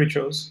cold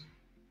temperatures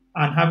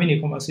and having a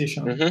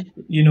conversation, mhm.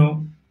 you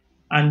know,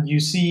 and you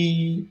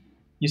see,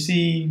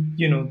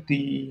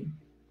 the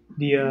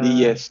The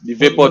yes, the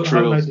vapor what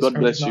how do I trails. God describe it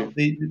bless now? you.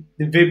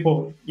 The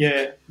vapor.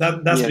 Yeah,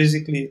 that's Yes.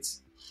 basically it.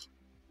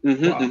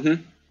 Mm-hmm, Wow.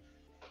 mm-hmm.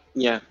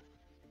 Yeah.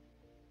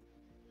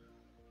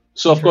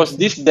 So of course, Interesting.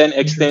 this then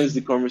extends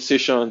the Interesting.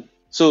 conversation.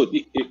 So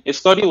a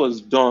study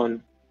was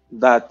done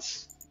that,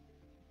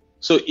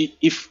 so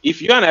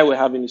if you and I were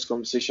having this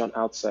conversation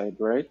outside,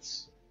 right,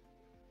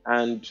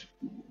 and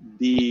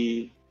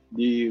the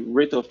the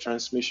rate of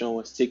transmission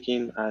was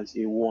taken as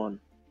a one,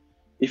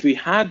 if we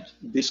had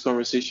this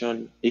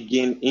conversation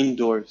again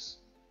indoors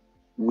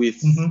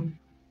with Mm-hmm.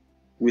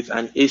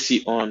 an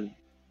AC on,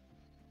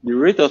 the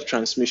rate of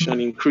transmission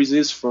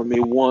increases from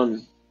a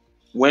one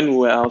when we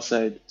were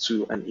outside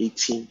to an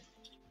 18.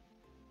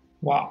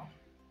 Wow.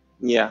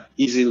 Yeah,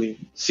 easily.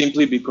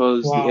 Simply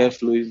because the Wow.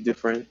 airflow is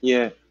different.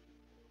 Yeah.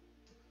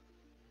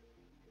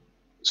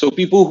 So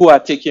people who are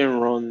taking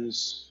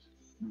runs,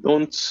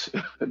 don't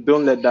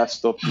don't let that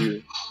stop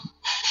you.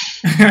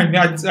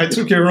 I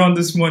took a run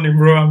this morning,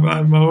 bro.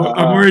 I'm Uh-huh.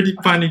 already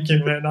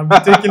panicking, man. I've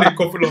been taking a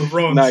couple of Nah,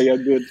 runs. you're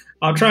good.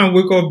 I'll try and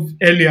wake up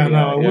earlier now.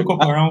 Yeah, I'll yeah. wake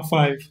up around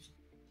 5.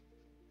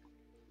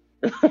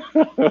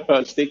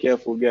 Stay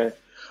careful, guy.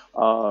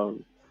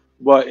 Um,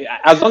 but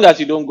as long as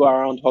you don't go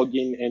around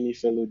hugging any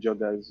fellow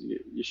joggers,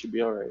 you should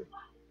be all right.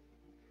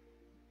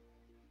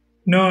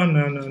 No,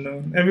 no, no,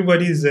 no.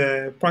 Everybody's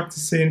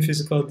practicing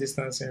physical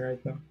distancing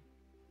right now.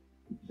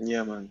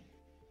 Yeah, man.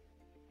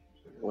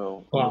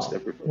 Well, almost Wow,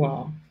 everybody.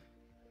 wow,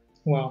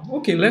 wow.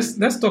 Okay,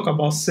 let's talk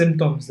about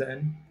symptoms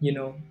then.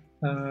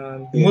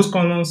 The Yeah, most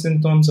common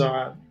symptoms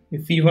are a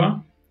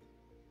fever.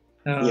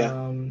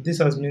 yeah. This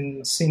has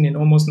been seen in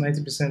almost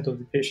 90% of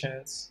the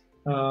patients.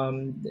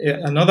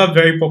 Another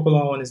very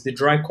popular one is the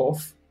dry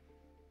cough,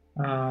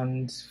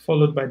 and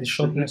followed by the Mm-hmm,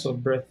 shortness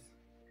of breath.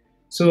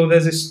 So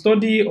there's a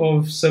study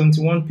of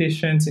 71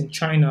 patients in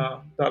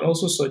China that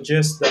also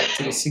suggests that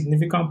a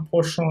significant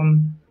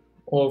portion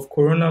of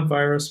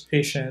coronavirus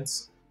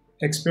patients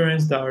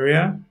experience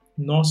diarrhea,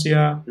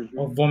 nausea, mm-hmm.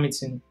 or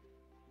vomiting,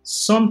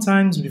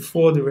 sometimes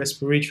before the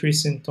respiratory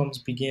symptoms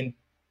begin.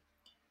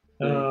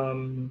 Mm,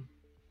 Um,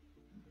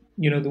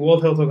 the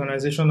World Health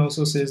Organization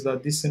also says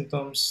that these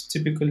symptoms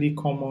typically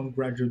come on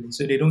gradually.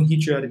 So they don't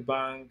hit you at a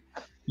bang.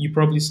 You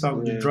probably start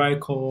with the yeah. dry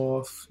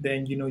cough,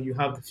 then you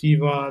have the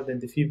fever, then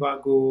the fever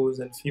goes,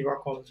 and fever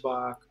comes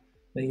back,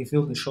 then you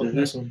feel the Mm-hmm,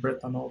 shortness of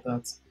breath and all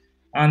that.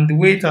 And the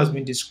way it has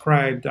been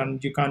described,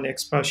 and you can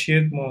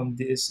expatiate more on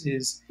this,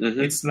 is mm-hmm.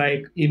 it's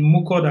like a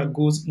mucor that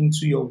goes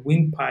into your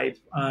windpipe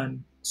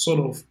and sort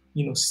of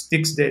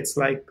sticks there. It's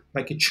like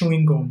a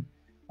chewing gum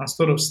and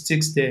sort of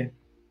sticks there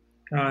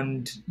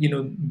and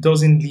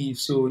doesn't leave,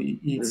 so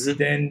it Mm-hmm,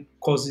 then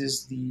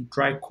causes the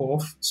dry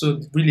cough. So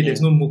really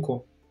there's yeah. no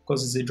mucor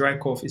because it's a dry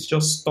cough, it's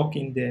just stuck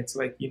in there. It's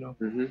like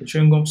Mm-hmm. the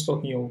chewing gum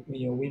stuck in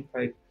your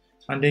windpipe,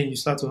 and then you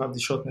start to have the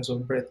shortness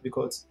of breath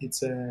because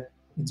it's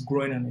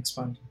growing and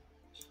expanding.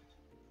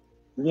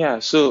 Yeah,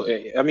 so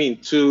I mean,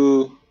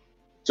 to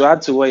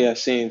add to what you're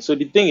saying, so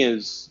the thing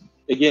is,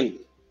 again,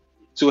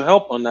 to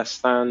help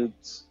understand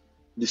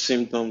the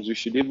symptoms, we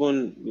should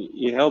even,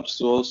 it helps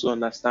to also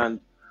understand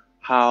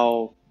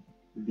how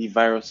the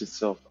virus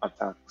itself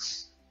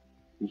attacks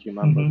the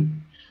human body.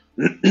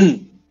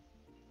 Mm-hmm.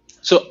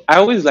 So I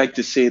always like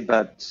to say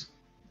that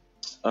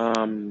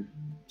um,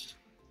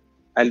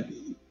 I,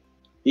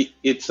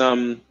 it's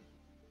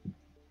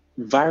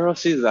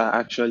viruses are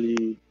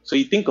actually, so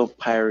you think of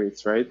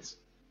pirates, right?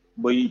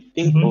 But you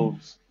think Mm-hmm. of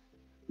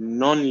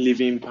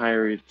non-living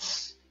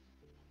pirates.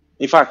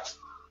 In fact,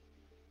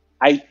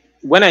 I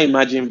when I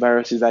imagine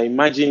viruses, I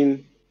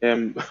imagine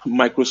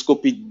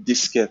microscopic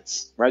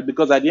diskettes, right?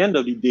 Because at the end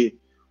of the day,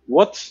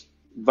 what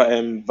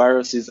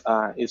viruses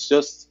are, it's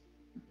just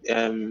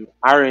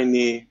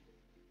RNA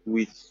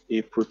with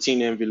a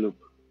protein envelope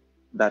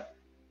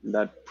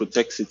that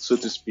protects it, so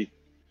to speak.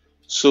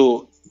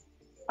 So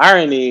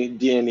RNA,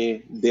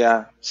 DNA, they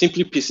are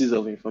simply pieces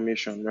of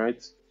information,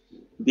 right?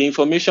 The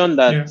information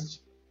Yeah.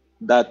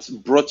 that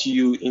brought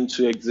you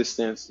into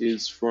existence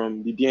is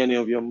from the DNA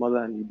of your mother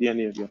and the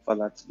DNA of your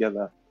father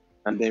together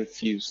and then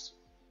fused.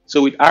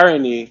 So with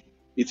RNA,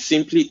 it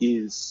simply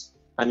is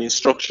an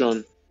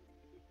instruction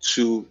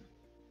to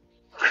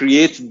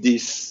create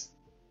this,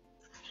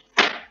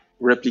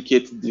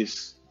 replicate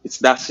this. It's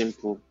that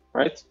simple,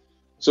 right?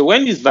 So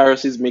when these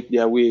viruses make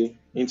their way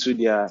into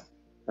their,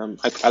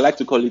 I like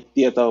to call it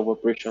theater of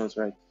operations,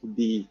 right?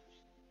 The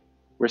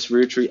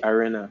respiratory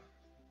arena.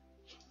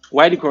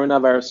 Why the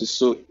coronavirus is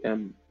so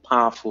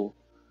powerful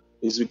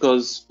is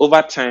because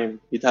over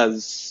time it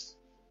has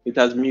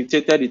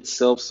mutated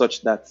itself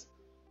such that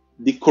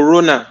the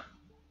corona,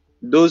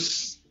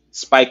 those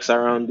spikes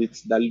around it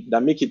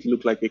that make it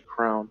look like a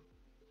crown,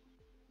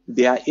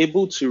 they are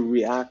able to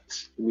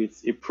react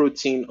with a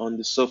protein on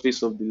the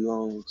surface of the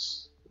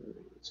lungs.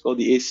 It's called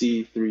the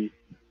ACE3.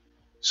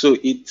 So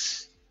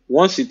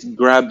once it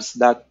grabs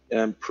that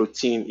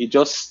protein, it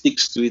just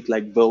sticks to it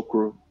like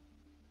Velcro.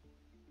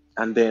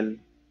 And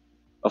then,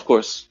 of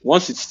course,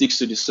 once it sticks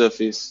to the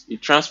surface,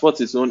 it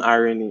transports its own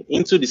RNA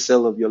into the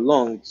cell of your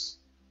lungs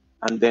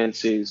and then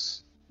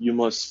says, "You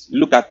must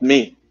look at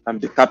me. I'm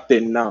the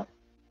captain now."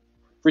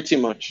 Pretty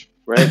much,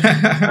 right?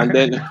 And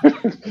then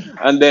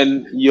and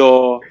then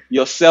your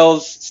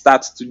cells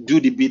start to do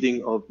the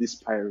bidding of this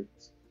pirate.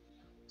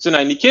 So now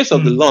in the case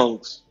of the Hmm.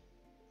 lungs,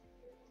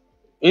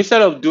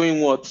 instead of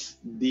doing what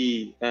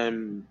the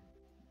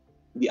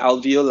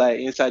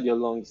alveoli inside your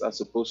lungs are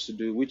supposed to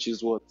do, which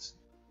is what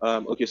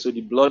okay, so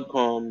the blood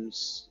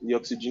comes,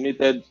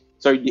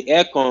 the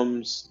air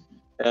comes,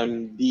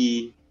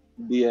 the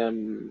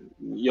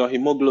your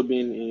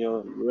hemoglobin in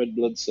your red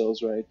blood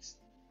cells, right,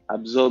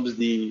 absorbs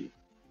the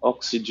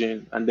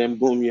oxygen, and then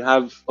boom, you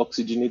have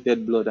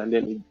oxygenated blood, and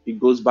then it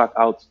goes back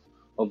out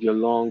of your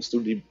lungs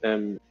through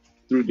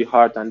the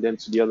heart and then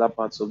to the other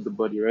parts of the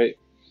body, right?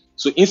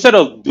 So instead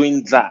of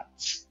doing that,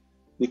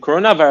 the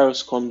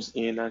coronavirus comes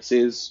in and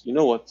says, "You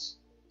know what?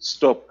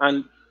 Stop."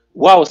 And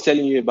what I was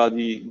telling you about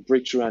the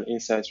breakthrough and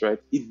insights, right?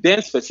 It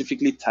then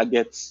specifically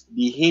targets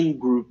the heme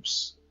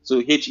groups, so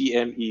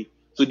HEME,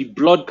 so the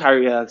blood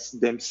carriers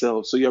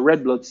themselves, so your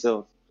red blood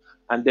cells,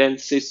 and then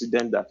says to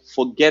them that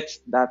forget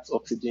that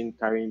oxygen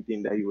carrying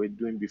thing that you were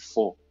doing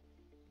before.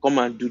 Come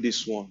and do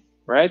this one,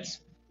 right?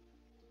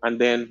 And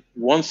then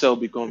one cell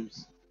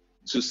becomes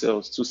two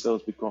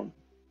cells become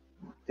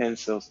 10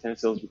 cells, 10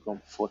 cells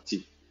become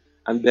 40.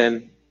 And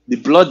then the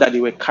blood that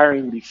they were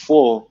carrying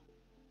before,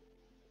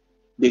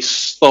 they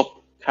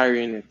stop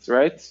carrying it,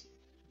 right?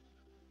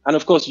 And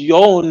of course,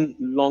 your own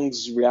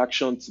lungs'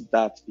 reaction to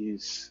that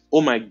is,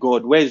 oh my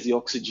God, where is the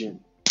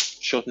oxygen?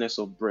 Shortness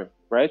of breath,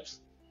 right?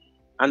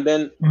 And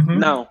then Hmm.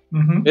 now,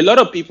 a Hmm. lot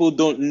of people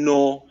don't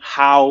know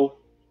how.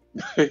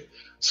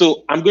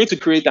 So I'm going to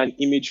create an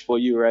image for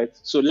you, right?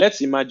 So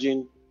let's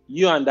imagine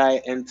you and I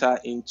enter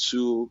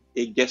into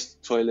a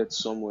guest toilet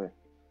somewhere,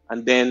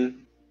 and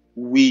then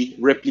we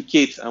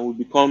replicate and we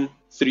become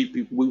three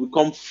people, we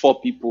become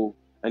four people,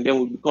 and then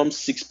we become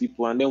six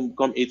people, and then we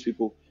become eight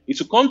people. It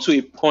will come to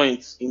a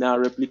point in our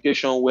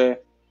replication where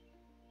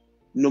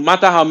no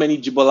matter how many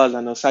Jibolas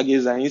and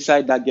Osages are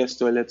inside that guest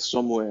toilet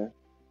somewhere,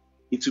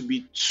 it will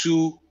be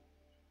too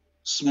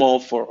small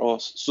for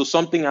us. So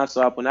something has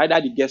to happen.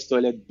 Either the guest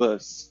toilet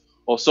bursts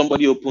or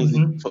somebody opens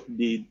Hmm.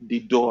 the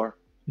door,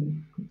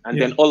 and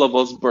then Yeah. all of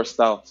us burst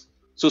out.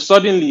 So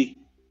suddenly,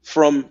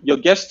 from your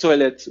guest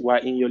toilet, we're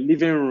in your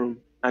living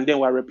room, and then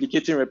we're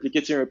replicating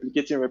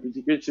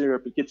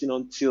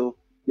until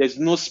there's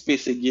no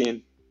space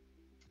again.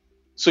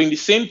 So in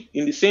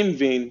the same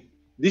vein,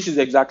 this is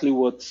exactly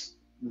what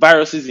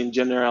viruses in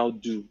general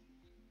do,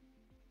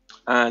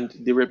 and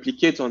they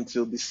replicate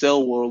until the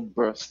cell world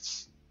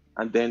bursts,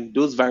 and then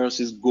those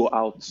viruses go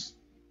out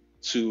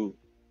to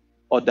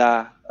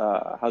other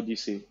how do you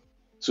say,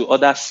 to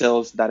other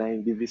cells that are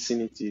in the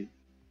vicinity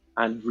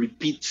and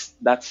repeat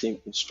that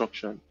same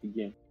instruction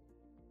again.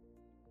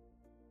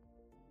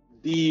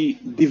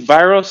 The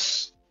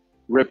virus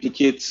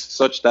replicates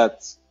such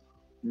that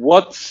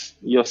what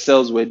your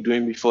cells were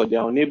doing before they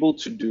are unable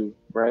to do,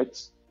 right?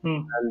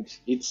 Hmm. And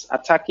it's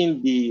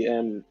attacking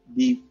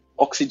the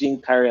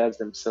oxygen carriers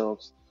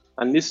themselves,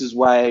 and this is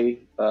why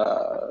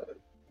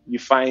you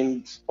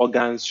find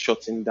organs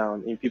shutting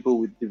down in people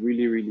with the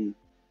really really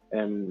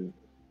um,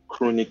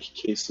 chronic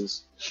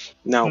cases.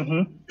 Now,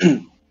 Hmm.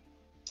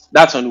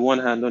 that's on the one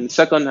hand. On the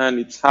second hand,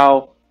 it's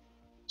how,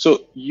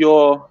 so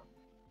your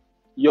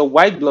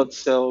white blood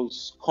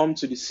cells come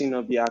to the scene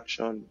of the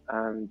action,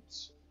 and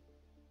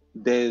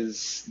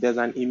there's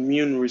an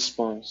immune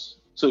response.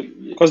 So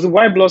Because the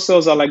white blood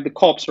cells are like the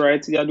cops,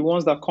 right? They are the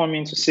ones that come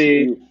in to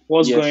say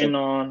what's yes, going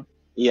on,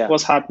 yeah,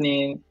 what's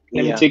happening.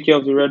 Let me yeah, take care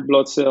of the red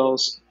blood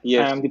cells.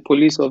 I yes, am the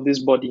police of this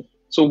body.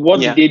 So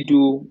what do yeah. they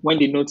do when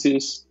they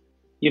notice,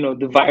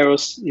 the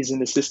virus is in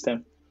the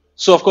system?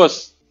 So of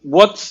course,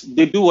 what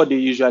they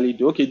usually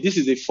do. Okay, this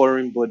is a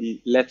foreign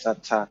body. Let's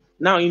attack.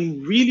 Now,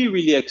 in really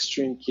really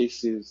extreme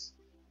cases,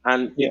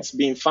 and Yeah. it's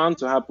been found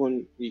to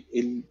happen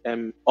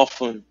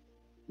often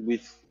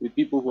with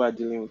people who are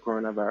dealing with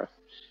coronavirus.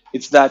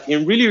 It's that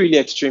in really really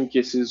extreme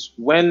cases,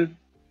 when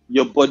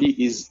your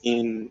body is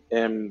in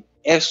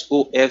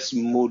SOS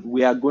mode,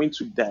 we are going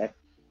to die.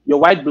 Your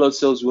white blood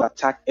cells will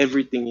attack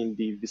everything in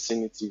the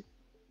vicinity.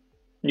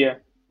 Yeah.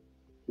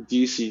 Do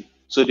you see?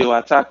 So they will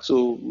attack.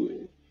 So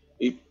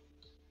it,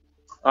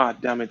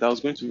 damn it! I was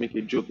going to make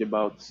a joke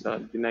about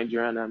the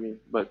Nigerian army,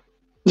 but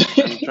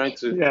I'm trying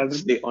to Yeah,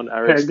 stay I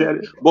unarrested. get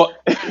it. But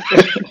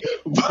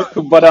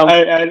but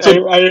I, I,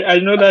 so I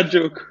know that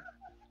joke.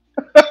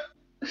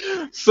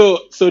 So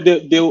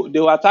they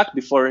will attack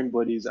the foreign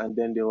bodies, and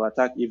then they will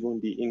attack even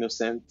the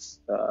innocent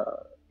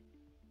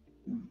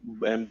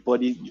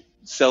body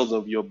cells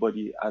of your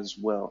body as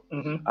well.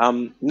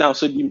 Hmm. Now,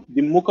 so the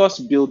mucus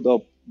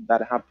buildup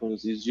that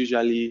happens is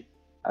usually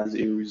as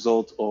a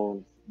result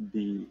of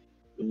the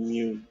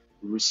immune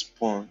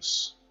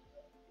response.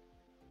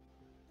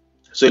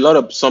 So a lot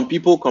of some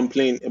people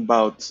complain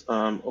about,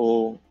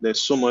 oh,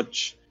 there's so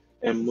much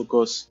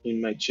mucus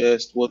in my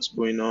chest. What's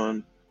going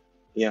on?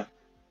 Yeah,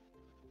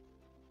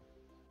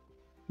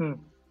 Hmm.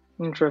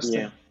 yeah,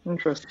 Interesting.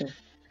 Interesting.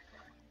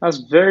 That's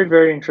very,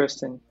 very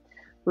interesting.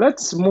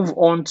 Let's move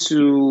on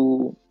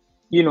to,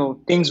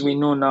 things we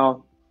know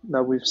now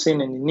that we've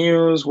seen in the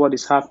news, what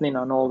is happening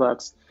and all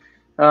that.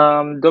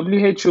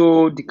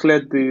 WHO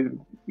declared the,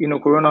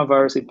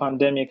 coronavirus a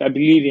pandemic, I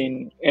believe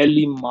in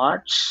early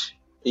March.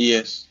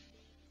 yes.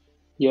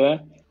 Yeah.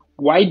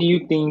 Why do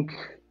you think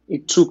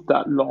it took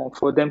that long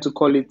for them to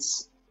call it,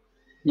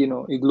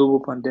 a global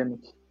pandemic?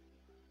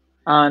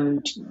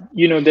 And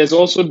there's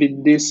also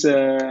been this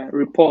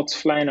reports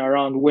flying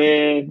around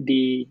where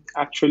they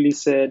actually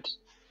said,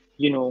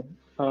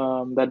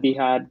 that they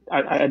had.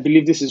 I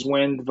believe this is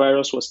when the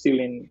virus was still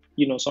in,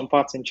 some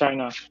parts in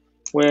China,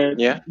 where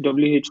Yeah,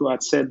 WHO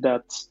had said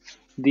that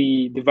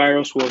the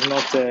virus was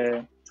not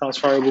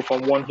transferable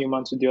from one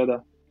human to the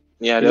other.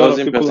 yeah. A There lot of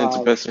wasn't people person to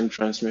have, person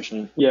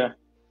transmission. yeah,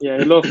 yeah,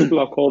 a lot of people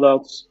have called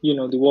out,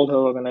 the World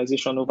Health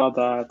Organization over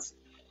that,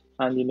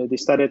 and they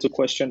started to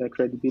question the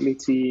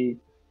credibility,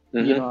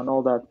 Hmm. and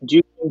all that. Do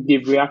you think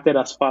they've reacted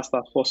as fast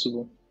as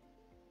possible?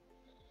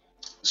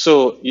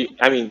 So,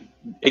 I mean,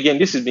 again,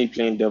 this is me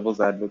playing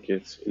devil's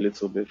advocate a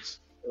little bit.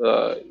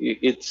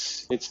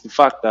 It's the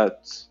fact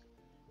that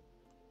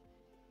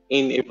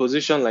in a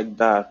position like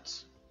that,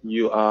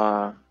 you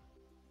are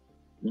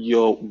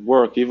your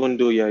work, even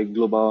though you're a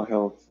global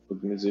health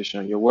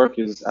organization, your work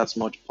is as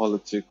much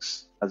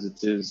politics as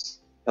it is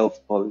health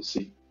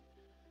policy.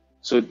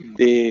 So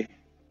they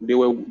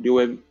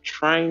were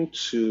trying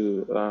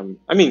to.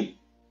 I mean,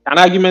 an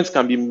argument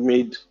can be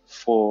made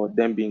for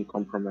them being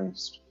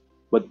compromised,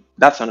 but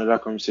that's another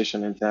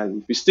conversation entirely.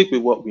 If we stick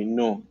with what we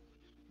know,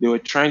 they were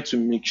trying to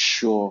make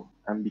sure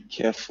and be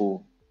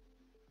careful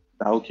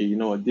that, okay, you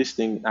know what, this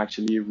thing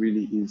actually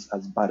really is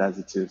as bad as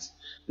it is.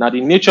 Now,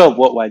 the nature of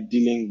what we're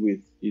dealing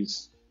with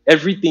is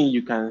everything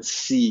you can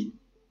see.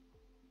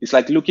 It's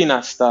like looking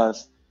at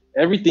stars.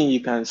 Everything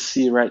you can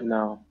see right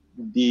now,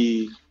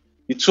 the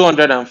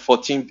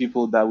 214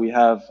 people that we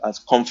have as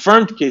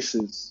confirmed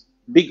cases,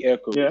 big air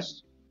Yeah.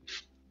 quotes,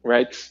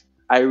 right,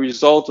 are a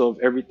result of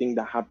everything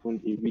that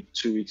happened a week,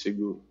 2 weeks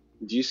ago.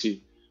 Do you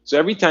see? So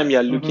every time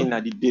you're looking Mm-hmm.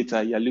 at the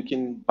data, you're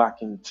looking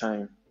back in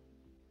time.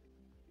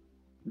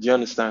 Do you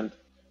understand?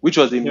 Which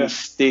was a Yeah.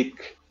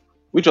 mistake,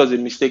 which was a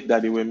mistake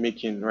that they were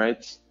making,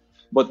 right?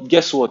 But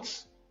guess what?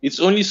 It's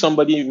only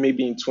somebody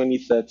maybe in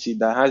 2030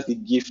 that has the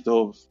gift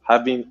of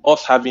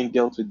having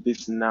dealt with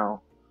this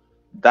now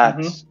that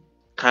Mm-hmm.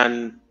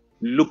 can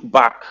look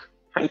back,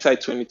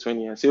 hindsight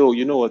 2020, and say, oh,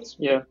 you know what?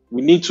 Yeah.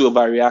 We need to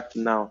overreact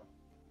now.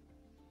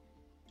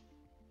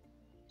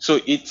 So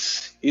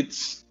it's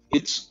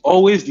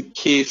always the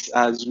case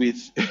as with,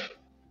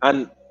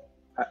 and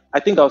I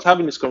think I was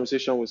having this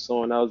conversation with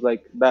someone. I was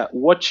like that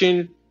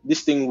watching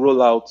this thing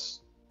roll out.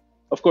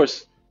 Of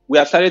course, we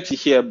have started to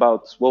hear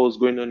about what was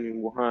going on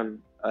in Wuhan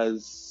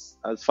as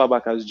far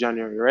back as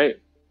January, right?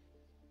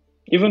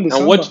 Even And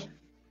December. what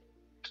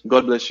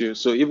God bless you.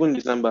 So even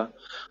December.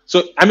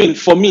 So I mean,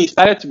 for me, it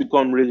started to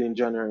become real in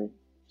January.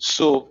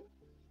 So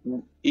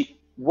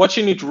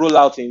watching it roll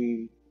out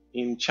in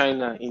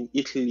China, in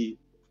Italy,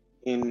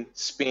 in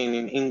Spain,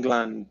 in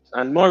England,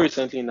 and more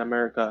recently in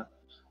America,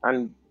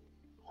 and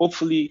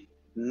hopefully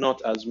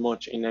not as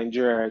much in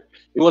Nigeria.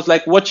 It was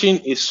like watching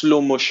a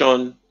slow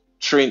motion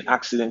train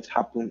accident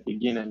happen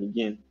again and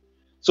again.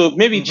 So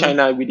maybe Mm-hmm.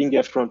 China, we didn't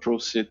get front row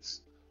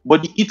seats,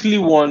 but the Italy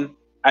one,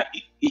 I,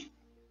 it,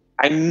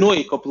 I know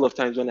a couple of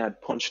times when I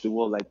had punched the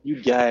wall, like,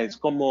 you guys,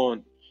 come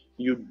on,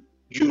 you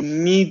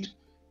need.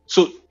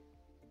 So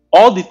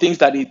all the things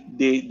that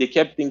they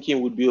kept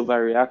thinking would be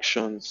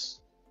overreactions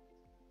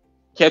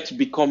kept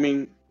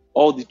becoming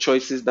all the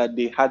choices that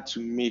they had to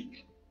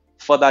make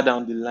further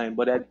down the line.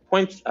 But at the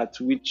point at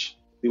which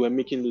they were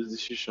making those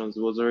decisions,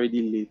 it was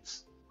already late.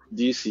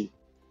 Do you see?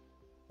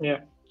 Yeah.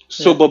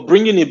 So, Yeah. but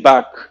bringing it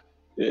back,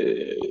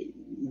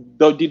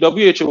 the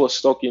WHO was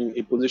stuck in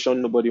a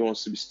position nobody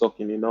wants to be stuck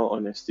in all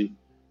honesty.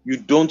 You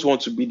don't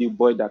want to be the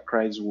boy that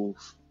cries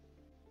wolf.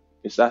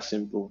 It's that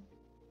simple.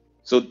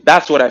 So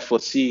that's what I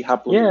foresee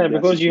happening Yeah, in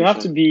that because you have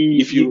to situation. be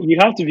If you, you, you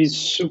have to be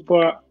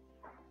super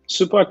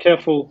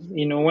careful,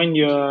 when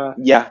you're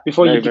yeah,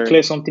 before you very, very,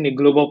 declare something a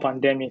global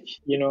pandemic.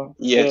 Yeah,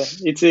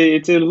 yes,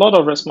 it's a lot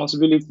of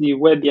responsibility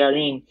where they are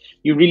in.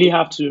 You really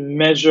have to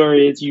measure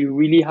it. You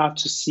really have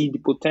to see the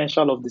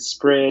potential of the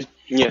spread.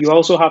 yes, You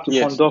also have to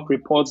yes, conduct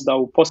reports that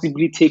will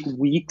possibly take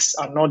weeks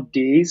and not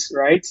days,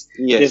 right?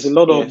 There's a yes,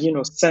 lot of,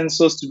 yes,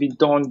 census to be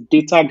done,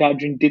 data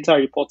gathering, data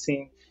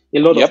reporting, a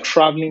lot of yep,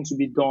 traveling to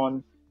be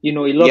done, a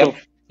lot of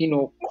yep,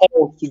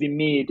 calls to be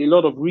made, a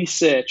lot of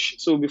research.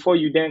 So before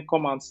you then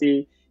come and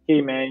say,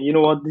 hey man, you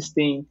know what, this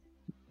thing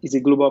is a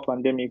global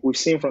pandemic. We've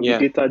seen from the Yeah.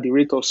 data the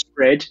rate of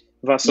spread Yep.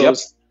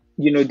 versus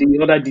the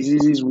other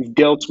diseases we've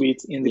dealt with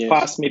in the Yes.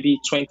 past maybe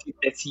 20,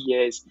 30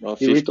 years, Or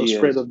the rate 50 of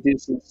spread years. of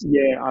this is,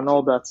 yeah, and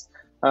all that.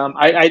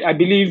 I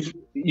believe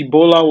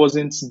Ebola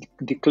wasn't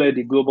declared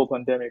a global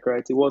pandemic,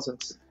 right? It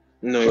wasn't.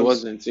 No, it Because,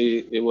 wasn't.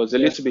 It was a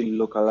yeah. little bit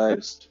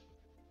localized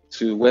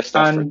to West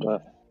And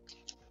Africa.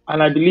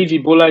 and I believe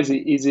Ebola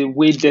is a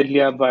way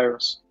deadlier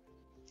virus.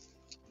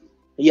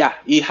 Yeah,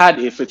 it had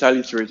a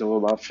fatality rate of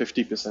about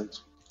 50%.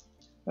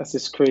 That's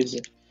just crazy.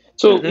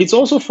 So Mm-hmm. it's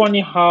also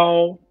funny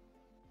how,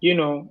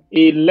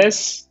 a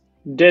less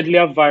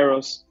deadlier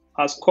virus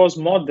has caused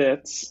more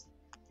deaths,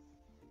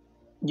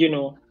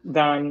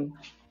 than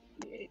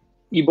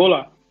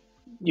Ebola,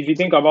 if you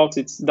think about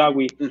it that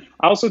way.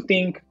 I also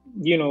think,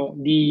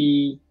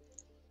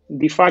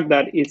 the fact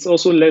that it's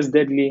also less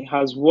deadly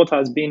has what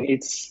has been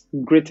its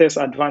greatest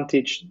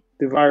advantage,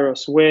 the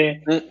virus, where,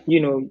 Mm-hmm. you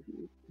know,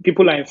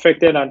 people are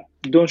infected and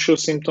don't show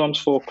symptoms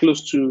for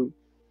close to,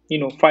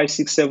 5,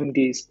 6, 7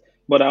 days,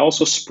 but are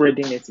also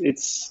spreading it.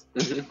 It's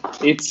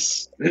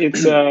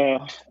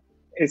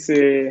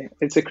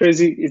a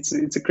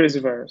crazy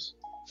virus.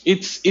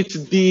 It's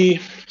the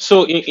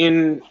so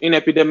in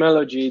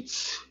epidemiology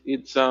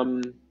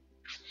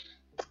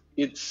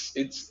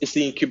it's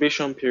the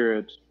incubation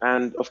period,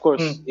 and of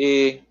course Mm,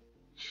 a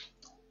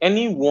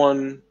any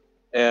one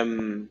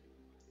um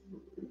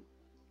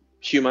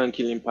human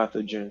killing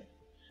pathogen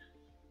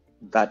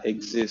that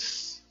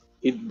exists,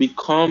 it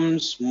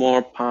becomes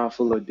more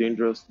powerful or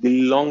dangerous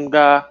the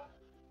longer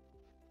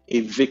a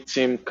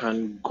victim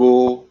can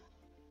go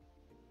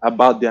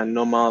about their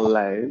normal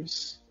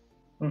lives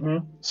mm-hmm,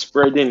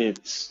 spreading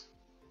it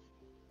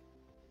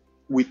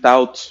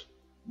without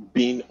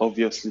being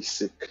obviously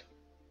sick.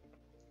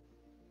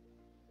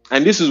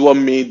 And this is what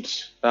made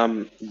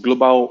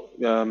global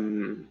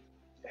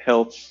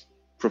health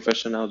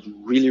professionals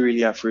really,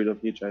 really afraid of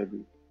HIV.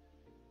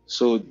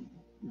 So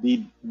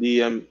the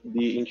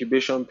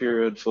incubation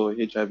period for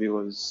HIV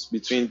was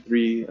between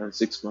 3 and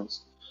 6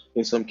 months.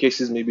 In some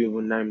cases, maybe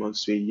even 9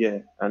 months to a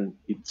year, and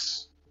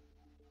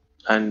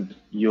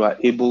you are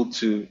able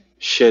to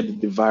shed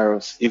the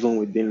virus even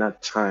within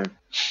that time.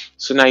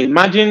 So now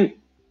imagine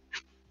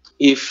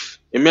a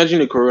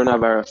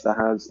coronavirus that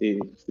has a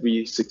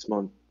 3 6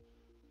 month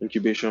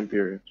incubation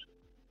period.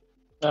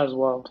 that's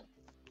wild.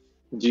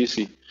 Do you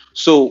see?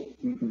 So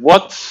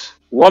what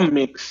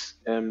makes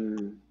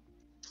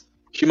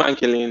human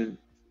killing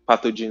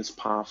pathogens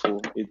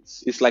powerful?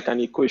 It's like an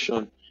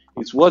equation.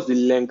 It's what's the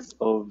length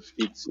of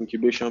its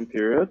incubation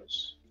period,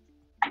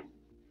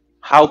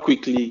 how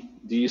quickly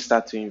do you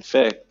start to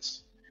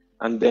infect,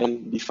 and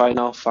then the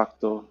final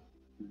factor,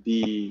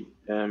 the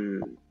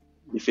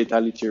the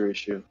fatality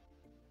ratio.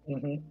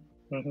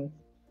 Mm-hmm, mm-hmm,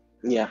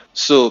 Yeah.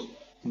 So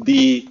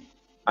the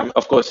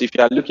of course, if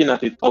you are looking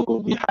at a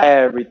toggle, the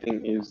higher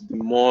everything is, the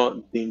more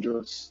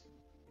dangerous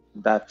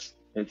that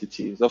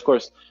entity is. Of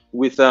course,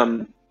 with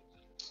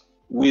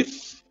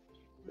with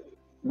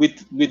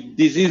with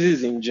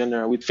diseases in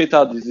general, with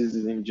fatal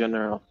diseases in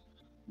general,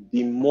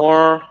 the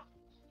more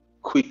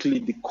quickly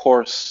the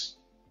course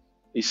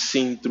is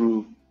seen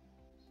through,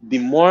 the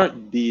more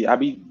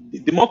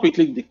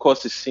quickly the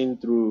course is seen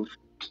through,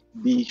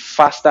 the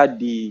faster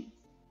the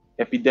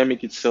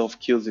epidemic itself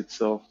kills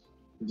itself.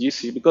 Do you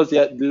see? Because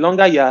the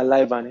longer you're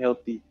alive and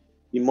healthy,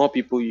 the more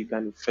people you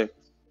can infect.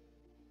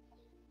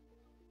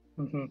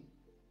 mm-hmm,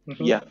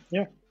 mm-hmm. Yeah.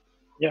 Yeah,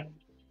 yeah,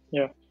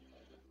 yeah.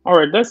 All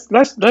right, let's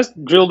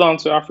drill down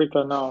to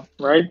Africa now,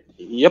 right?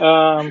 Yep.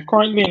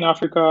 Currently in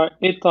Africa,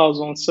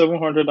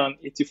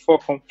 8,784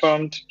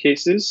 confirmed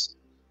cases.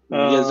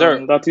 Yes,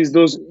 sir. That is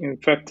those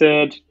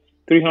infected,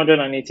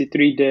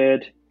 383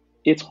 dead,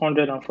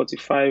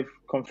 845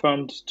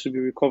 confirmed to be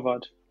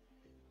recovered.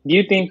 Do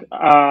you think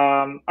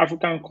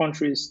African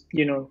countries,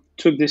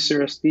 took this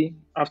seriously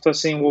after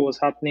seeing what was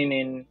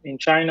happening in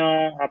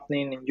China,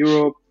 happening in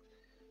Europe?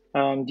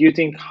 Do you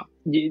think,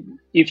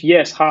 if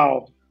yes,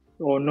 how,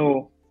 or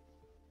no?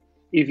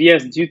 If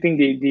yes, do you think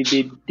they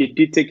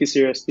did take it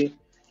seriously?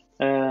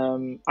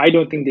 I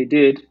don't think they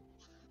did.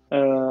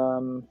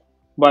 Um,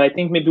 but I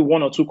think maybe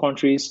one or two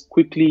countries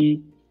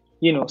quickly,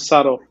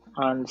 sat up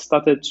and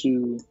started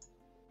to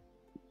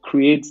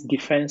create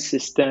defense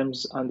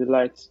systems and the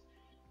likes.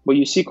 But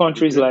you see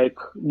countries Mhm. like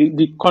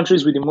the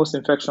countries with the most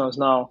infections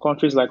now,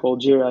 countries like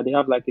Algeria, they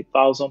have like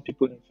 1,000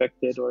 people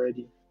infected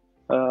already.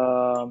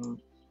 Um,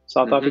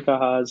 South Mhm. Africa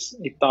has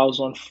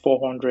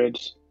 1,400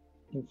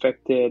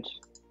 infected.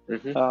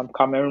 Mhm.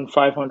 Cameroon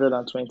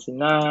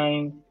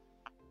 529.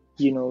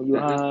 You Mhm.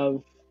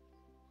 have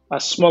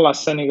as small as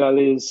Senegal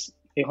is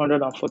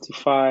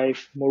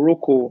 145.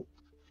 Morocco,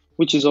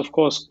 which is of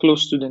course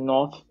close to the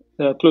north,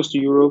 close to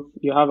Europe,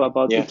 you have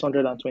about Yeah.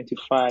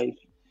 825.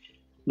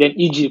 Then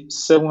Egypt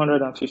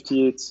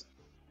 758.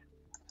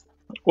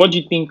 What do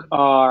you think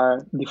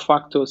are the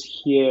factors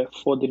here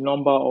for the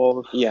number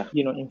of Yeah.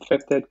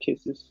 infected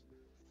cases?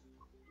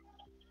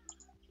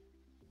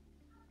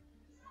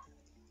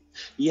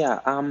 Yeah.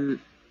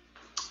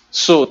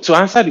 So to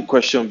answer the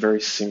question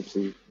very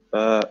simply,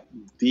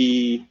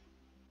 the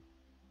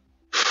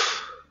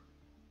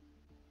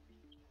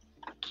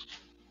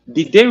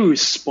did they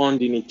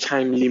respond in a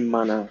timely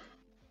manner?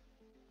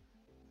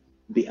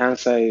 The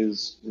answer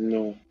is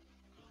no.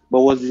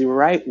 But was the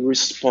right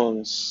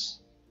response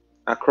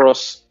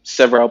across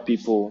several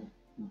people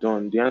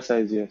done? The answer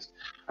is yes.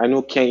 I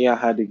know Kenya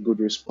had a good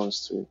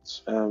response to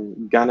it.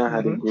 Ghana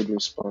had a Hmm. good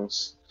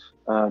response.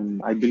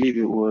 I believe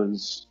it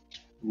was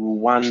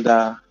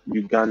Rwanda,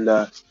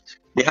 Uganda.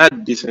 They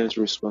had decent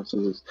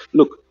responses.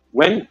 Look,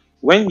 when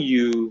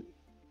you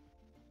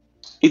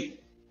it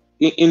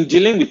in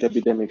dealing with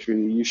epidemics,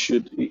 really, you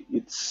should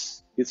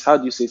it's how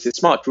do you say it's a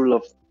smart rule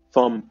of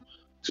thumb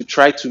to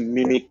try to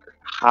mimic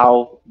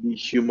how the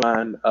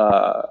human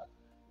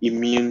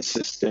immune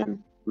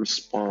system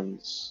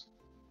responds,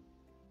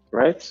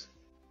 right?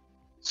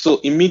 So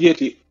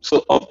immediately,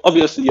 so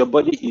obviously your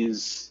body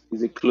is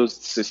a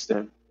closed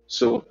system.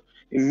 So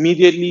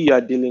immediately you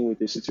are dealing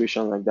with a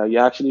situation like that, you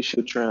actually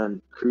should try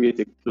and create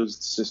a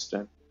closed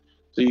system.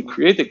 So you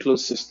create a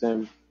closed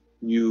system,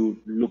 you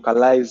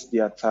localize the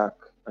attack,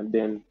 and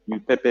then you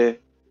pepper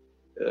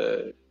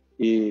uh,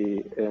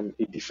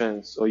 a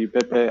defense, or you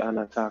pepper an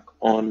attack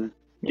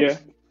Yeah,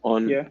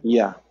 on yeah.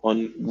 yeah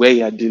on where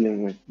you are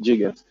dealing with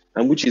jiggers,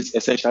 and which is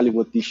essentially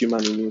what the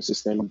human immune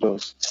system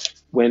does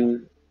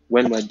when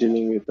we're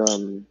dealing with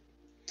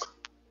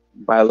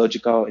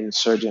biological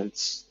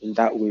insurgents in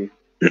that way.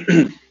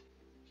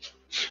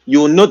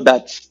 You'll note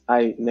that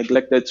I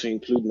neglected to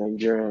include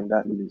Nigeria in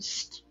that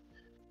list,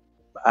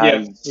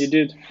 Yeah, you as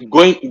did.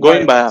 going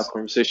Why? by our Or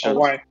conversations,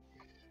 why?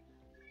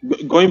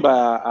 going by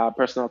our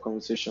personal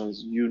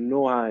conversations, you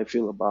know how I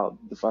feel about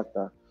the fact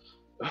that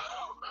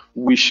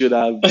we should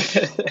have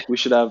we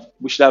should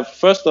have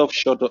first off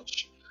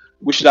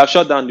we should have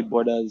shut down the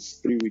borders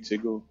 3 weeks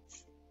ago.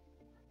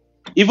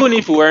 Even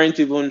if we weren't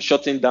even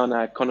shutting down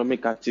our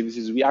economic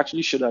activities, we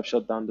actually should have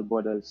shut down the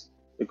borders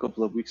a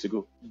couple of weeks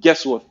ago.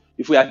 Guess what?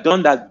 If we had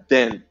done that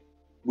then,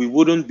 we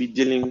wouldn't be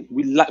dealing.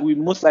 We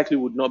most likely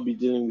would not be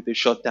dealing with a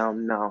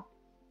shutdown now,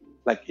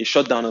 like a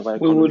shutdown of our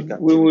economic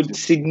We would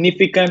activities.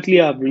 significantly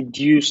have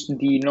reduced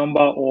the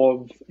number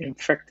of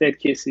infected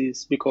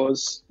cases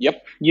because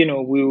Yep. we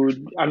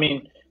would, I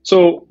mean,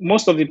 so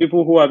most of the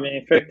people who have been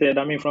infected,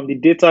 I mean, from the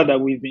data that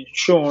we've been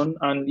shown,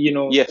 and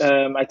Yes.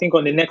 I think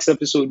on the next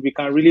episode we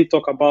can really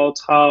talk about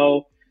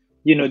how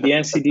the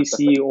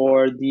NCDC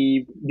or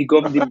the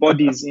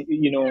bodies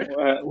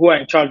who are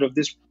in charge of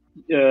this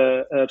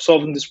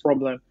solving this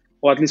problem,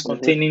 or at least Hmm.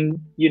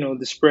 containing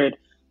the spread,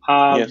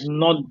 have Yes.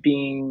 not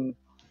been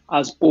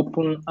as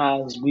open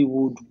as we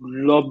would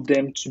love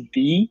them to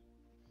be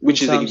in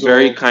Which is a terms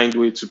very of, kind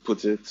way to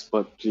put it,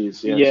 but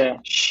please, yes. yeah,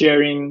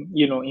 sharing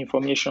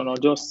information or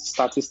just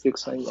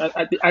statistics. And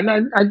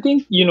I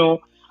think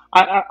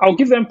I'll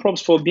give them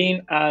props for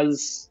being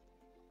as,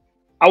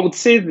 I would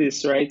say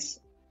this, right,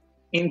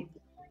 in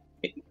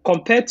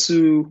compared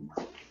to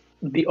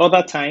the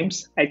other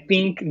times, I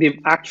think they've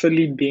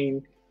actually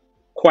been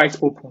quite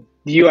open.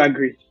 Do you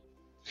agree?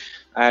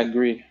 I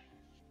agree.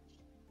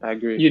 I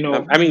agree. you I,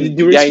 know I the, mean,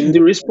 the, yeah, res-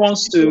 the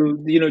response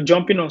to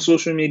jumping on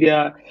social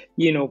media,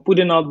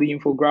 putting out the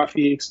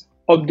infographics,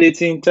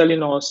 updating,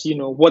 telling us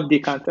what they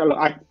can tell.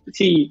 I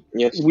see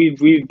yes,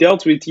 we've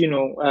dealt with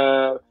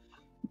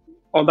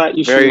other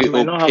issues. very It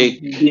might not have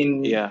opaque.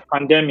 been Yeah.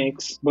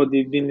 pandemics, but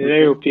they've been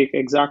very Hmm. opaque.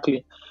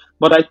 Exactly.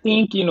 But I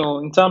think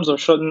in terms of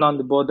shutting down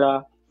the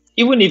border,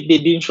 even if they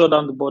didn't shut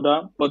down the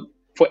border, but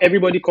for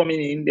everybody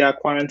coming in, they are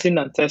quarantined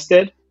and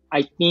tested.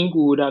 I think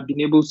we would have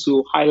been able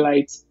to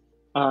highlight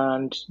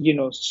and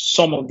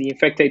some of the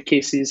infected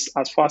cases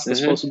as fast as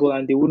Hmm. possible,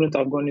 and they wouldn't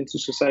have gone into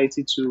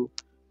society to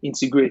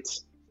integrate.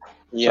 So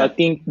I Yeah.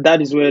 think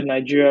that is where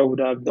Nigeria would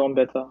have done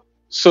better.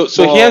 So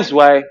But here's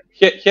why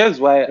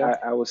yeah,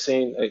 I was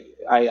saying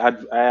I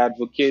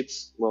advocate,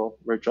 well,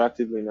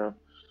 retroactively now,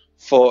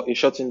 for a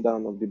shutting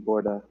down of the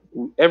border.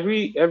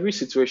 Every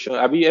situation,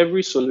 I mean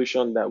every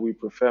solution that we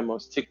prefer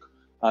must take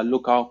our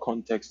local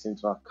context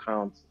into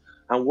account.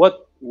 And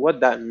what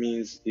that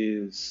means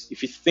is,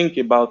 if you think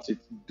about it,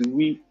 do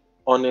we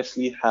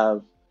honestly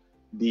have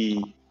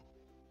the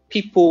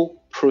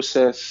people,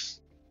 process,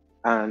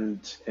 and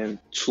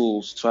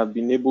tools to have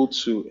been able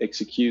to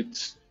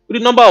execute, with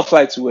the number of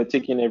flights we were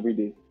taking every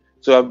day,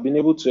 to have been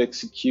able to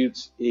execute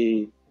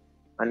a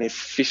an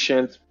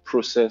efficient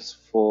process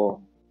for,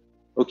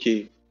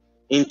 okay,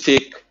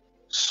 intake,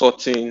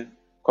 sorting,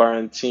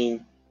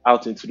 quarantine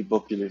out into the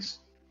populace?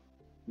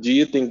 Do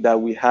you think that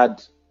we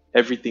had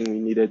everything we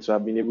needed to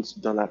have been able to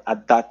done that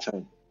at that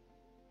time?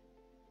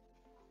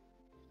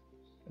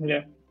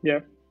 yeah, yeah.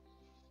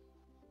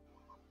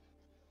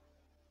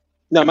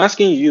 Now I'm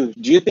asking you,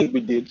 do you think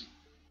we did?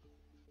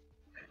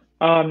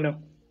 No.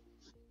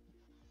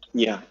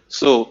 Yeah.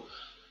 So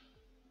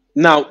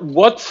now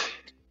what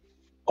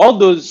all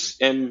those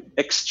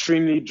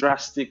extremely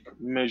drastic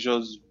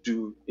measures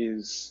do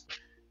is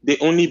they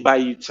only buy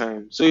you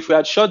time. So if we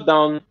had shut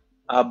down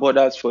our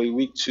borders for a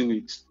week, 2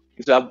 weeks,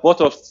 it would have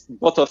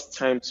bought us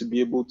time to be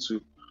able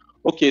to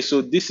okay,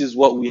 so this is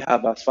what we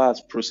have as far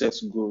as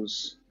process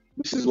goes.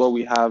 This is what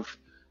we have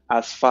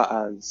as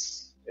far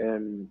as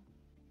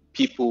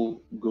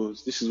people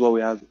goes. This is what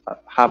we have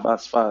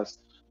as far as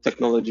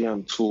technology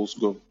and tools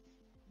go.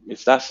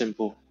 It's that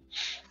simple.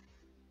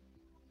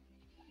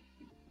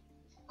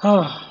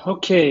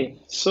 Okay,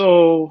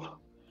 so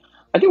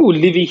I think we'll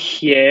leave it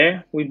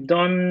here. We've Yeah,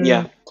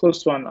 done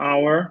close to an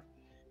hour,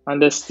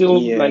 and there's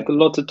still yeah, like a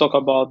lot to talk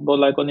about. But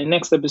like on the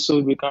next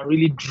episode, we can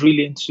really drill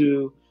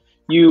into. yep,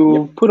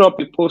 You put up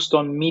a post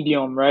on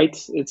Medium, right?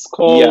 It's yeah,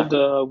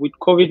 called "With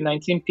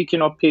COVID-19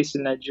 picking up pace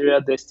in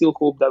Nigeria, there's still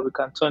hope that we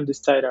can turn this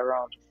tide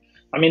around."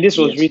 I mean, this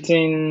was yes,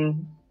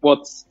 written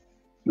what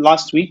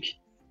last week,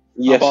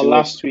 yes, about it was.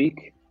 last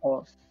week,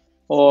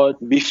 or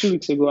two Beef.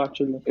 weeks ago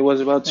actually. It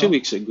was about two No,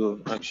 weeks ago,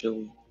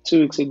 actually.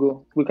 2 weeks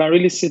ago. We can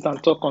really sit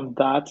and talk on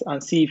that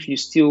and see if you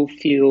still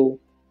feel,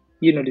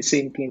 the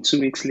same thing 2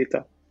 weeks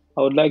later.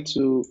 I would like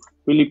to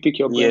really pick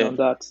your brain Yeah, on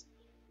that.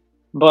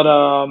 But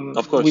of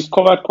we've course.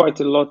 covered quite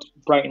a lot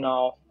right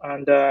now,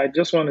 and I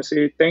just want to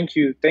say thank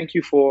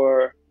you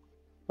for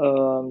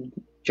um,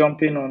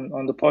 jumping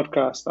on the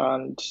podcast,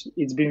 and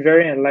it's been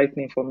very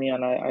enlightening for me,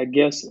 and I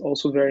guess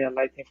also very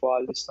enlightening for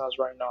our listeners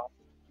right now.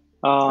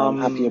 I'm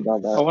happy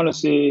about I that. want to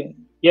say,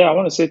 yeah, I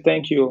want to say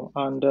thank you,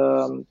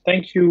 and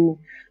thank you,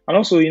 and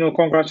also,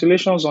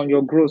 congratulations on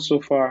your growth so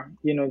far.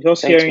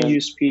 Just Thanks, hearing man.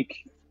 you speak,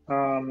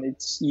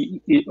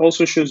 it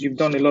also shows you've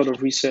done a lot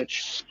of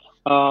research,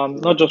 Yeah,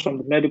 not just from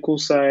the medical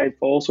side,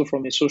 but also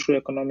from a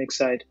socio-economic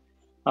side.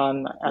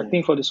 And I yeah,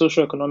 think for the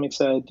socio-economic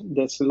side,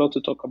 there's a lot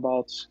to talk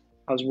about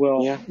as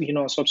well.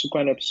 yeah.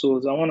 Subsequent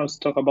episodes. I want us to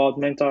talk about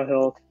mental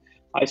health,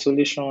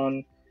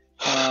 isolation,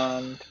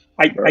 and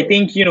I Bro.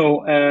 think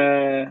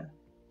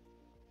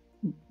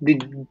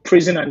the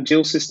prison and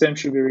jail system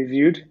should be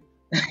reviewed.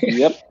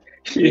 Yep.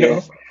 you Yeah.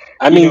 know,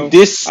 I you mean, know,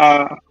 this,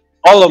 uh,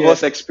 all of yeah,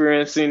 us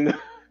experiencing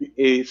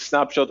a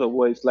snapshot of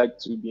what it's like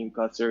to be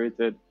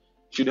incarcerated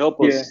should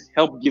yeah.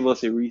 help give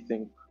us a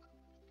rethink.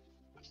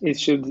 It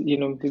should,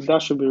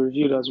 that should be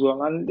reviewed as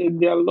well.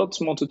 And there are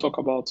lots more to talk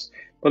about.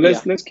 But Yeah,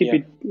 yeah. let's keep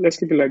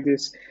it like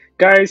this,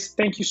 guys.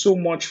 Thank you so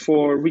much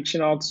for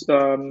reaching out.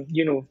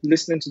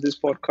 Listening to this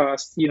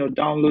podcast.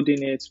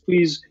 Downloading it.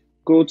 Please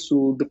go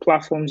to the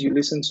platforms you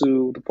listen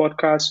to the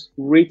podcast.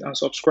 Rate and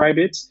subscribe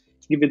it.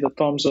 Give it a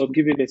thumbs up.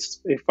 Give it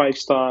a 5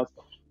 star.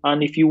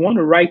 And if you want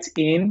to write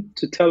in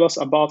to tell us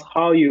about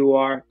how you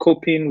are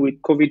coping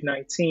with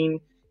COVID-19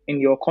 in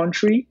your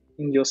country,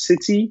 in your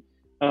city,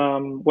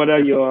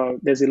 whether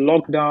there's a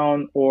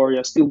lockdown or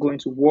you're still going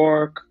to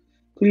work,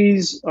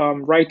 please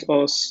write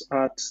us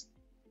at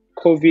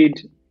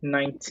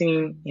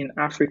COVID-19 in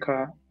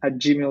Africa at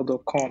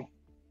gmail.com.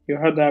 You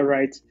heard that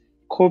right.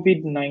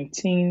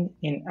 COVID-19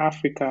 in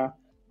Africa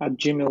at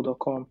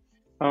gmail.com.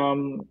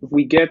 If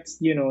we get,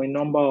 a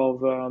number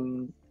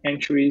of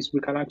entries, we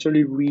can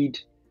actually read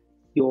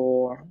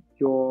your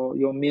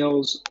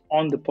mails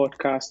on the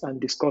podcast and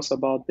discuss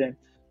about them.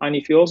 And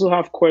if you also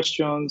have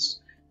questions,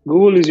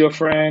 Google is your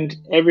friend.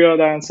 Every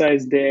other answer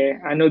is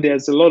there. I know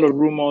there's a lot of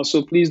rumors,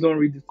 so please don't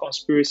read the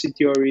conspiracy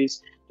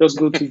theories. Just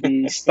go to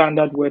the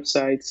standard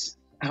websites.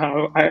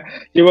 I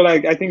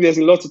think there's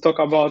a lot to talk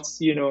about.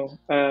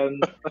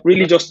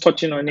 Really just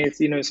touching on it.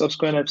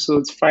 Subsequent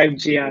episodes,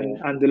 5G and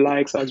Yeah. and the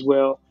likes as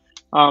well.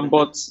 Hmm.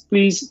 But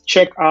please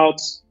check out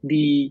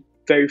the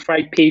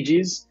verified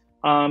pages.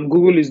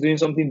 Google is doing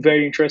something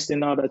very interesting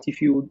now that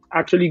if you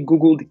actually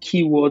Google the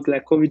keywords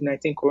like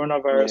COVID-19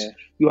 coronavirus, Yeah.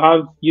 you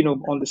have,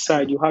 on the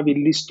side, you have a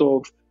list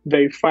of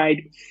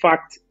verified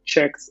fact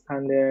checks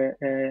and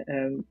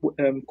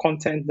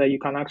content that you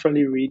can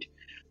actually read.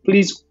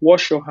 Please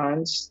wash your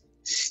hands,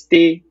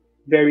 stay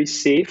very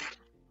safe.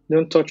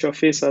 Don't touch your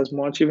face as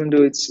much, even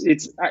though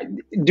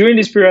during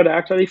this period, I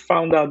actually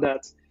found out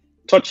that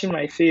touching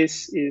my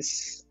face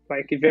is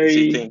like a It's a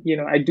very, thing.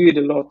 I do it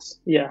a lot.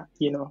 Yeah,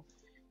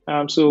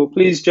 so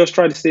please just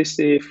try to stay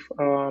safe.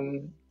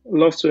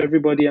 Love to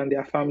everybody and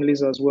their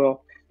families as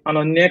well. And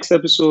on next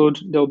episode,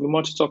 there will be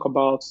much to talk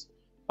about.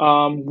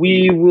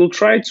 We will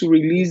try to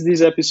release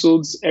these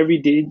episodes every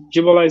day.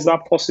 Jibola, is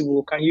that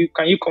possible? Can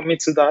you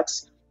commit to that?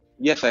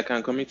 Yes, I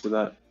can commit to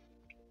that.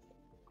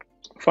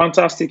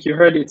 Fantastic, you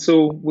heard it.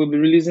 So we'll be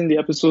releasing the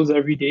episodes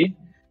every day.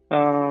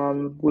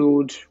 We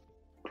would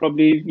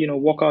probably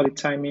work out the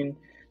timing.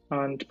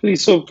 And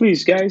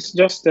please, guys,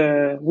 just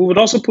we would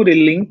also put a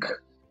link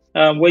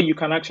where you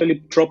can actually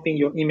drop in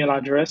your email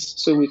address,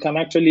 so we can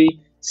actually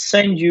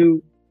send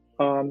you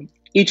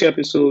each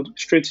episode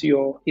straight to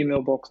your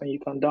email box, and you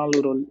can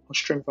download or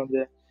stream from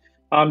there.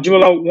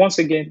 Jibola, once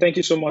again, thank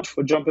you so much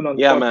for jumping on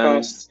the Yeah,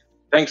 man. podcast.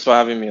 Thanks for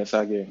having me,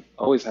 Asage.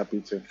 Always happy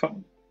to. Fa-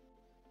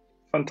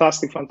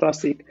 Fantastic,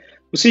 fantastic.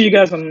 We'll see you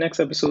guys on the next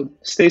episode.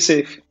 Stay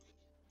safe.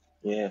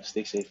 Yeah,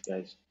 stay safe,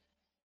 guys.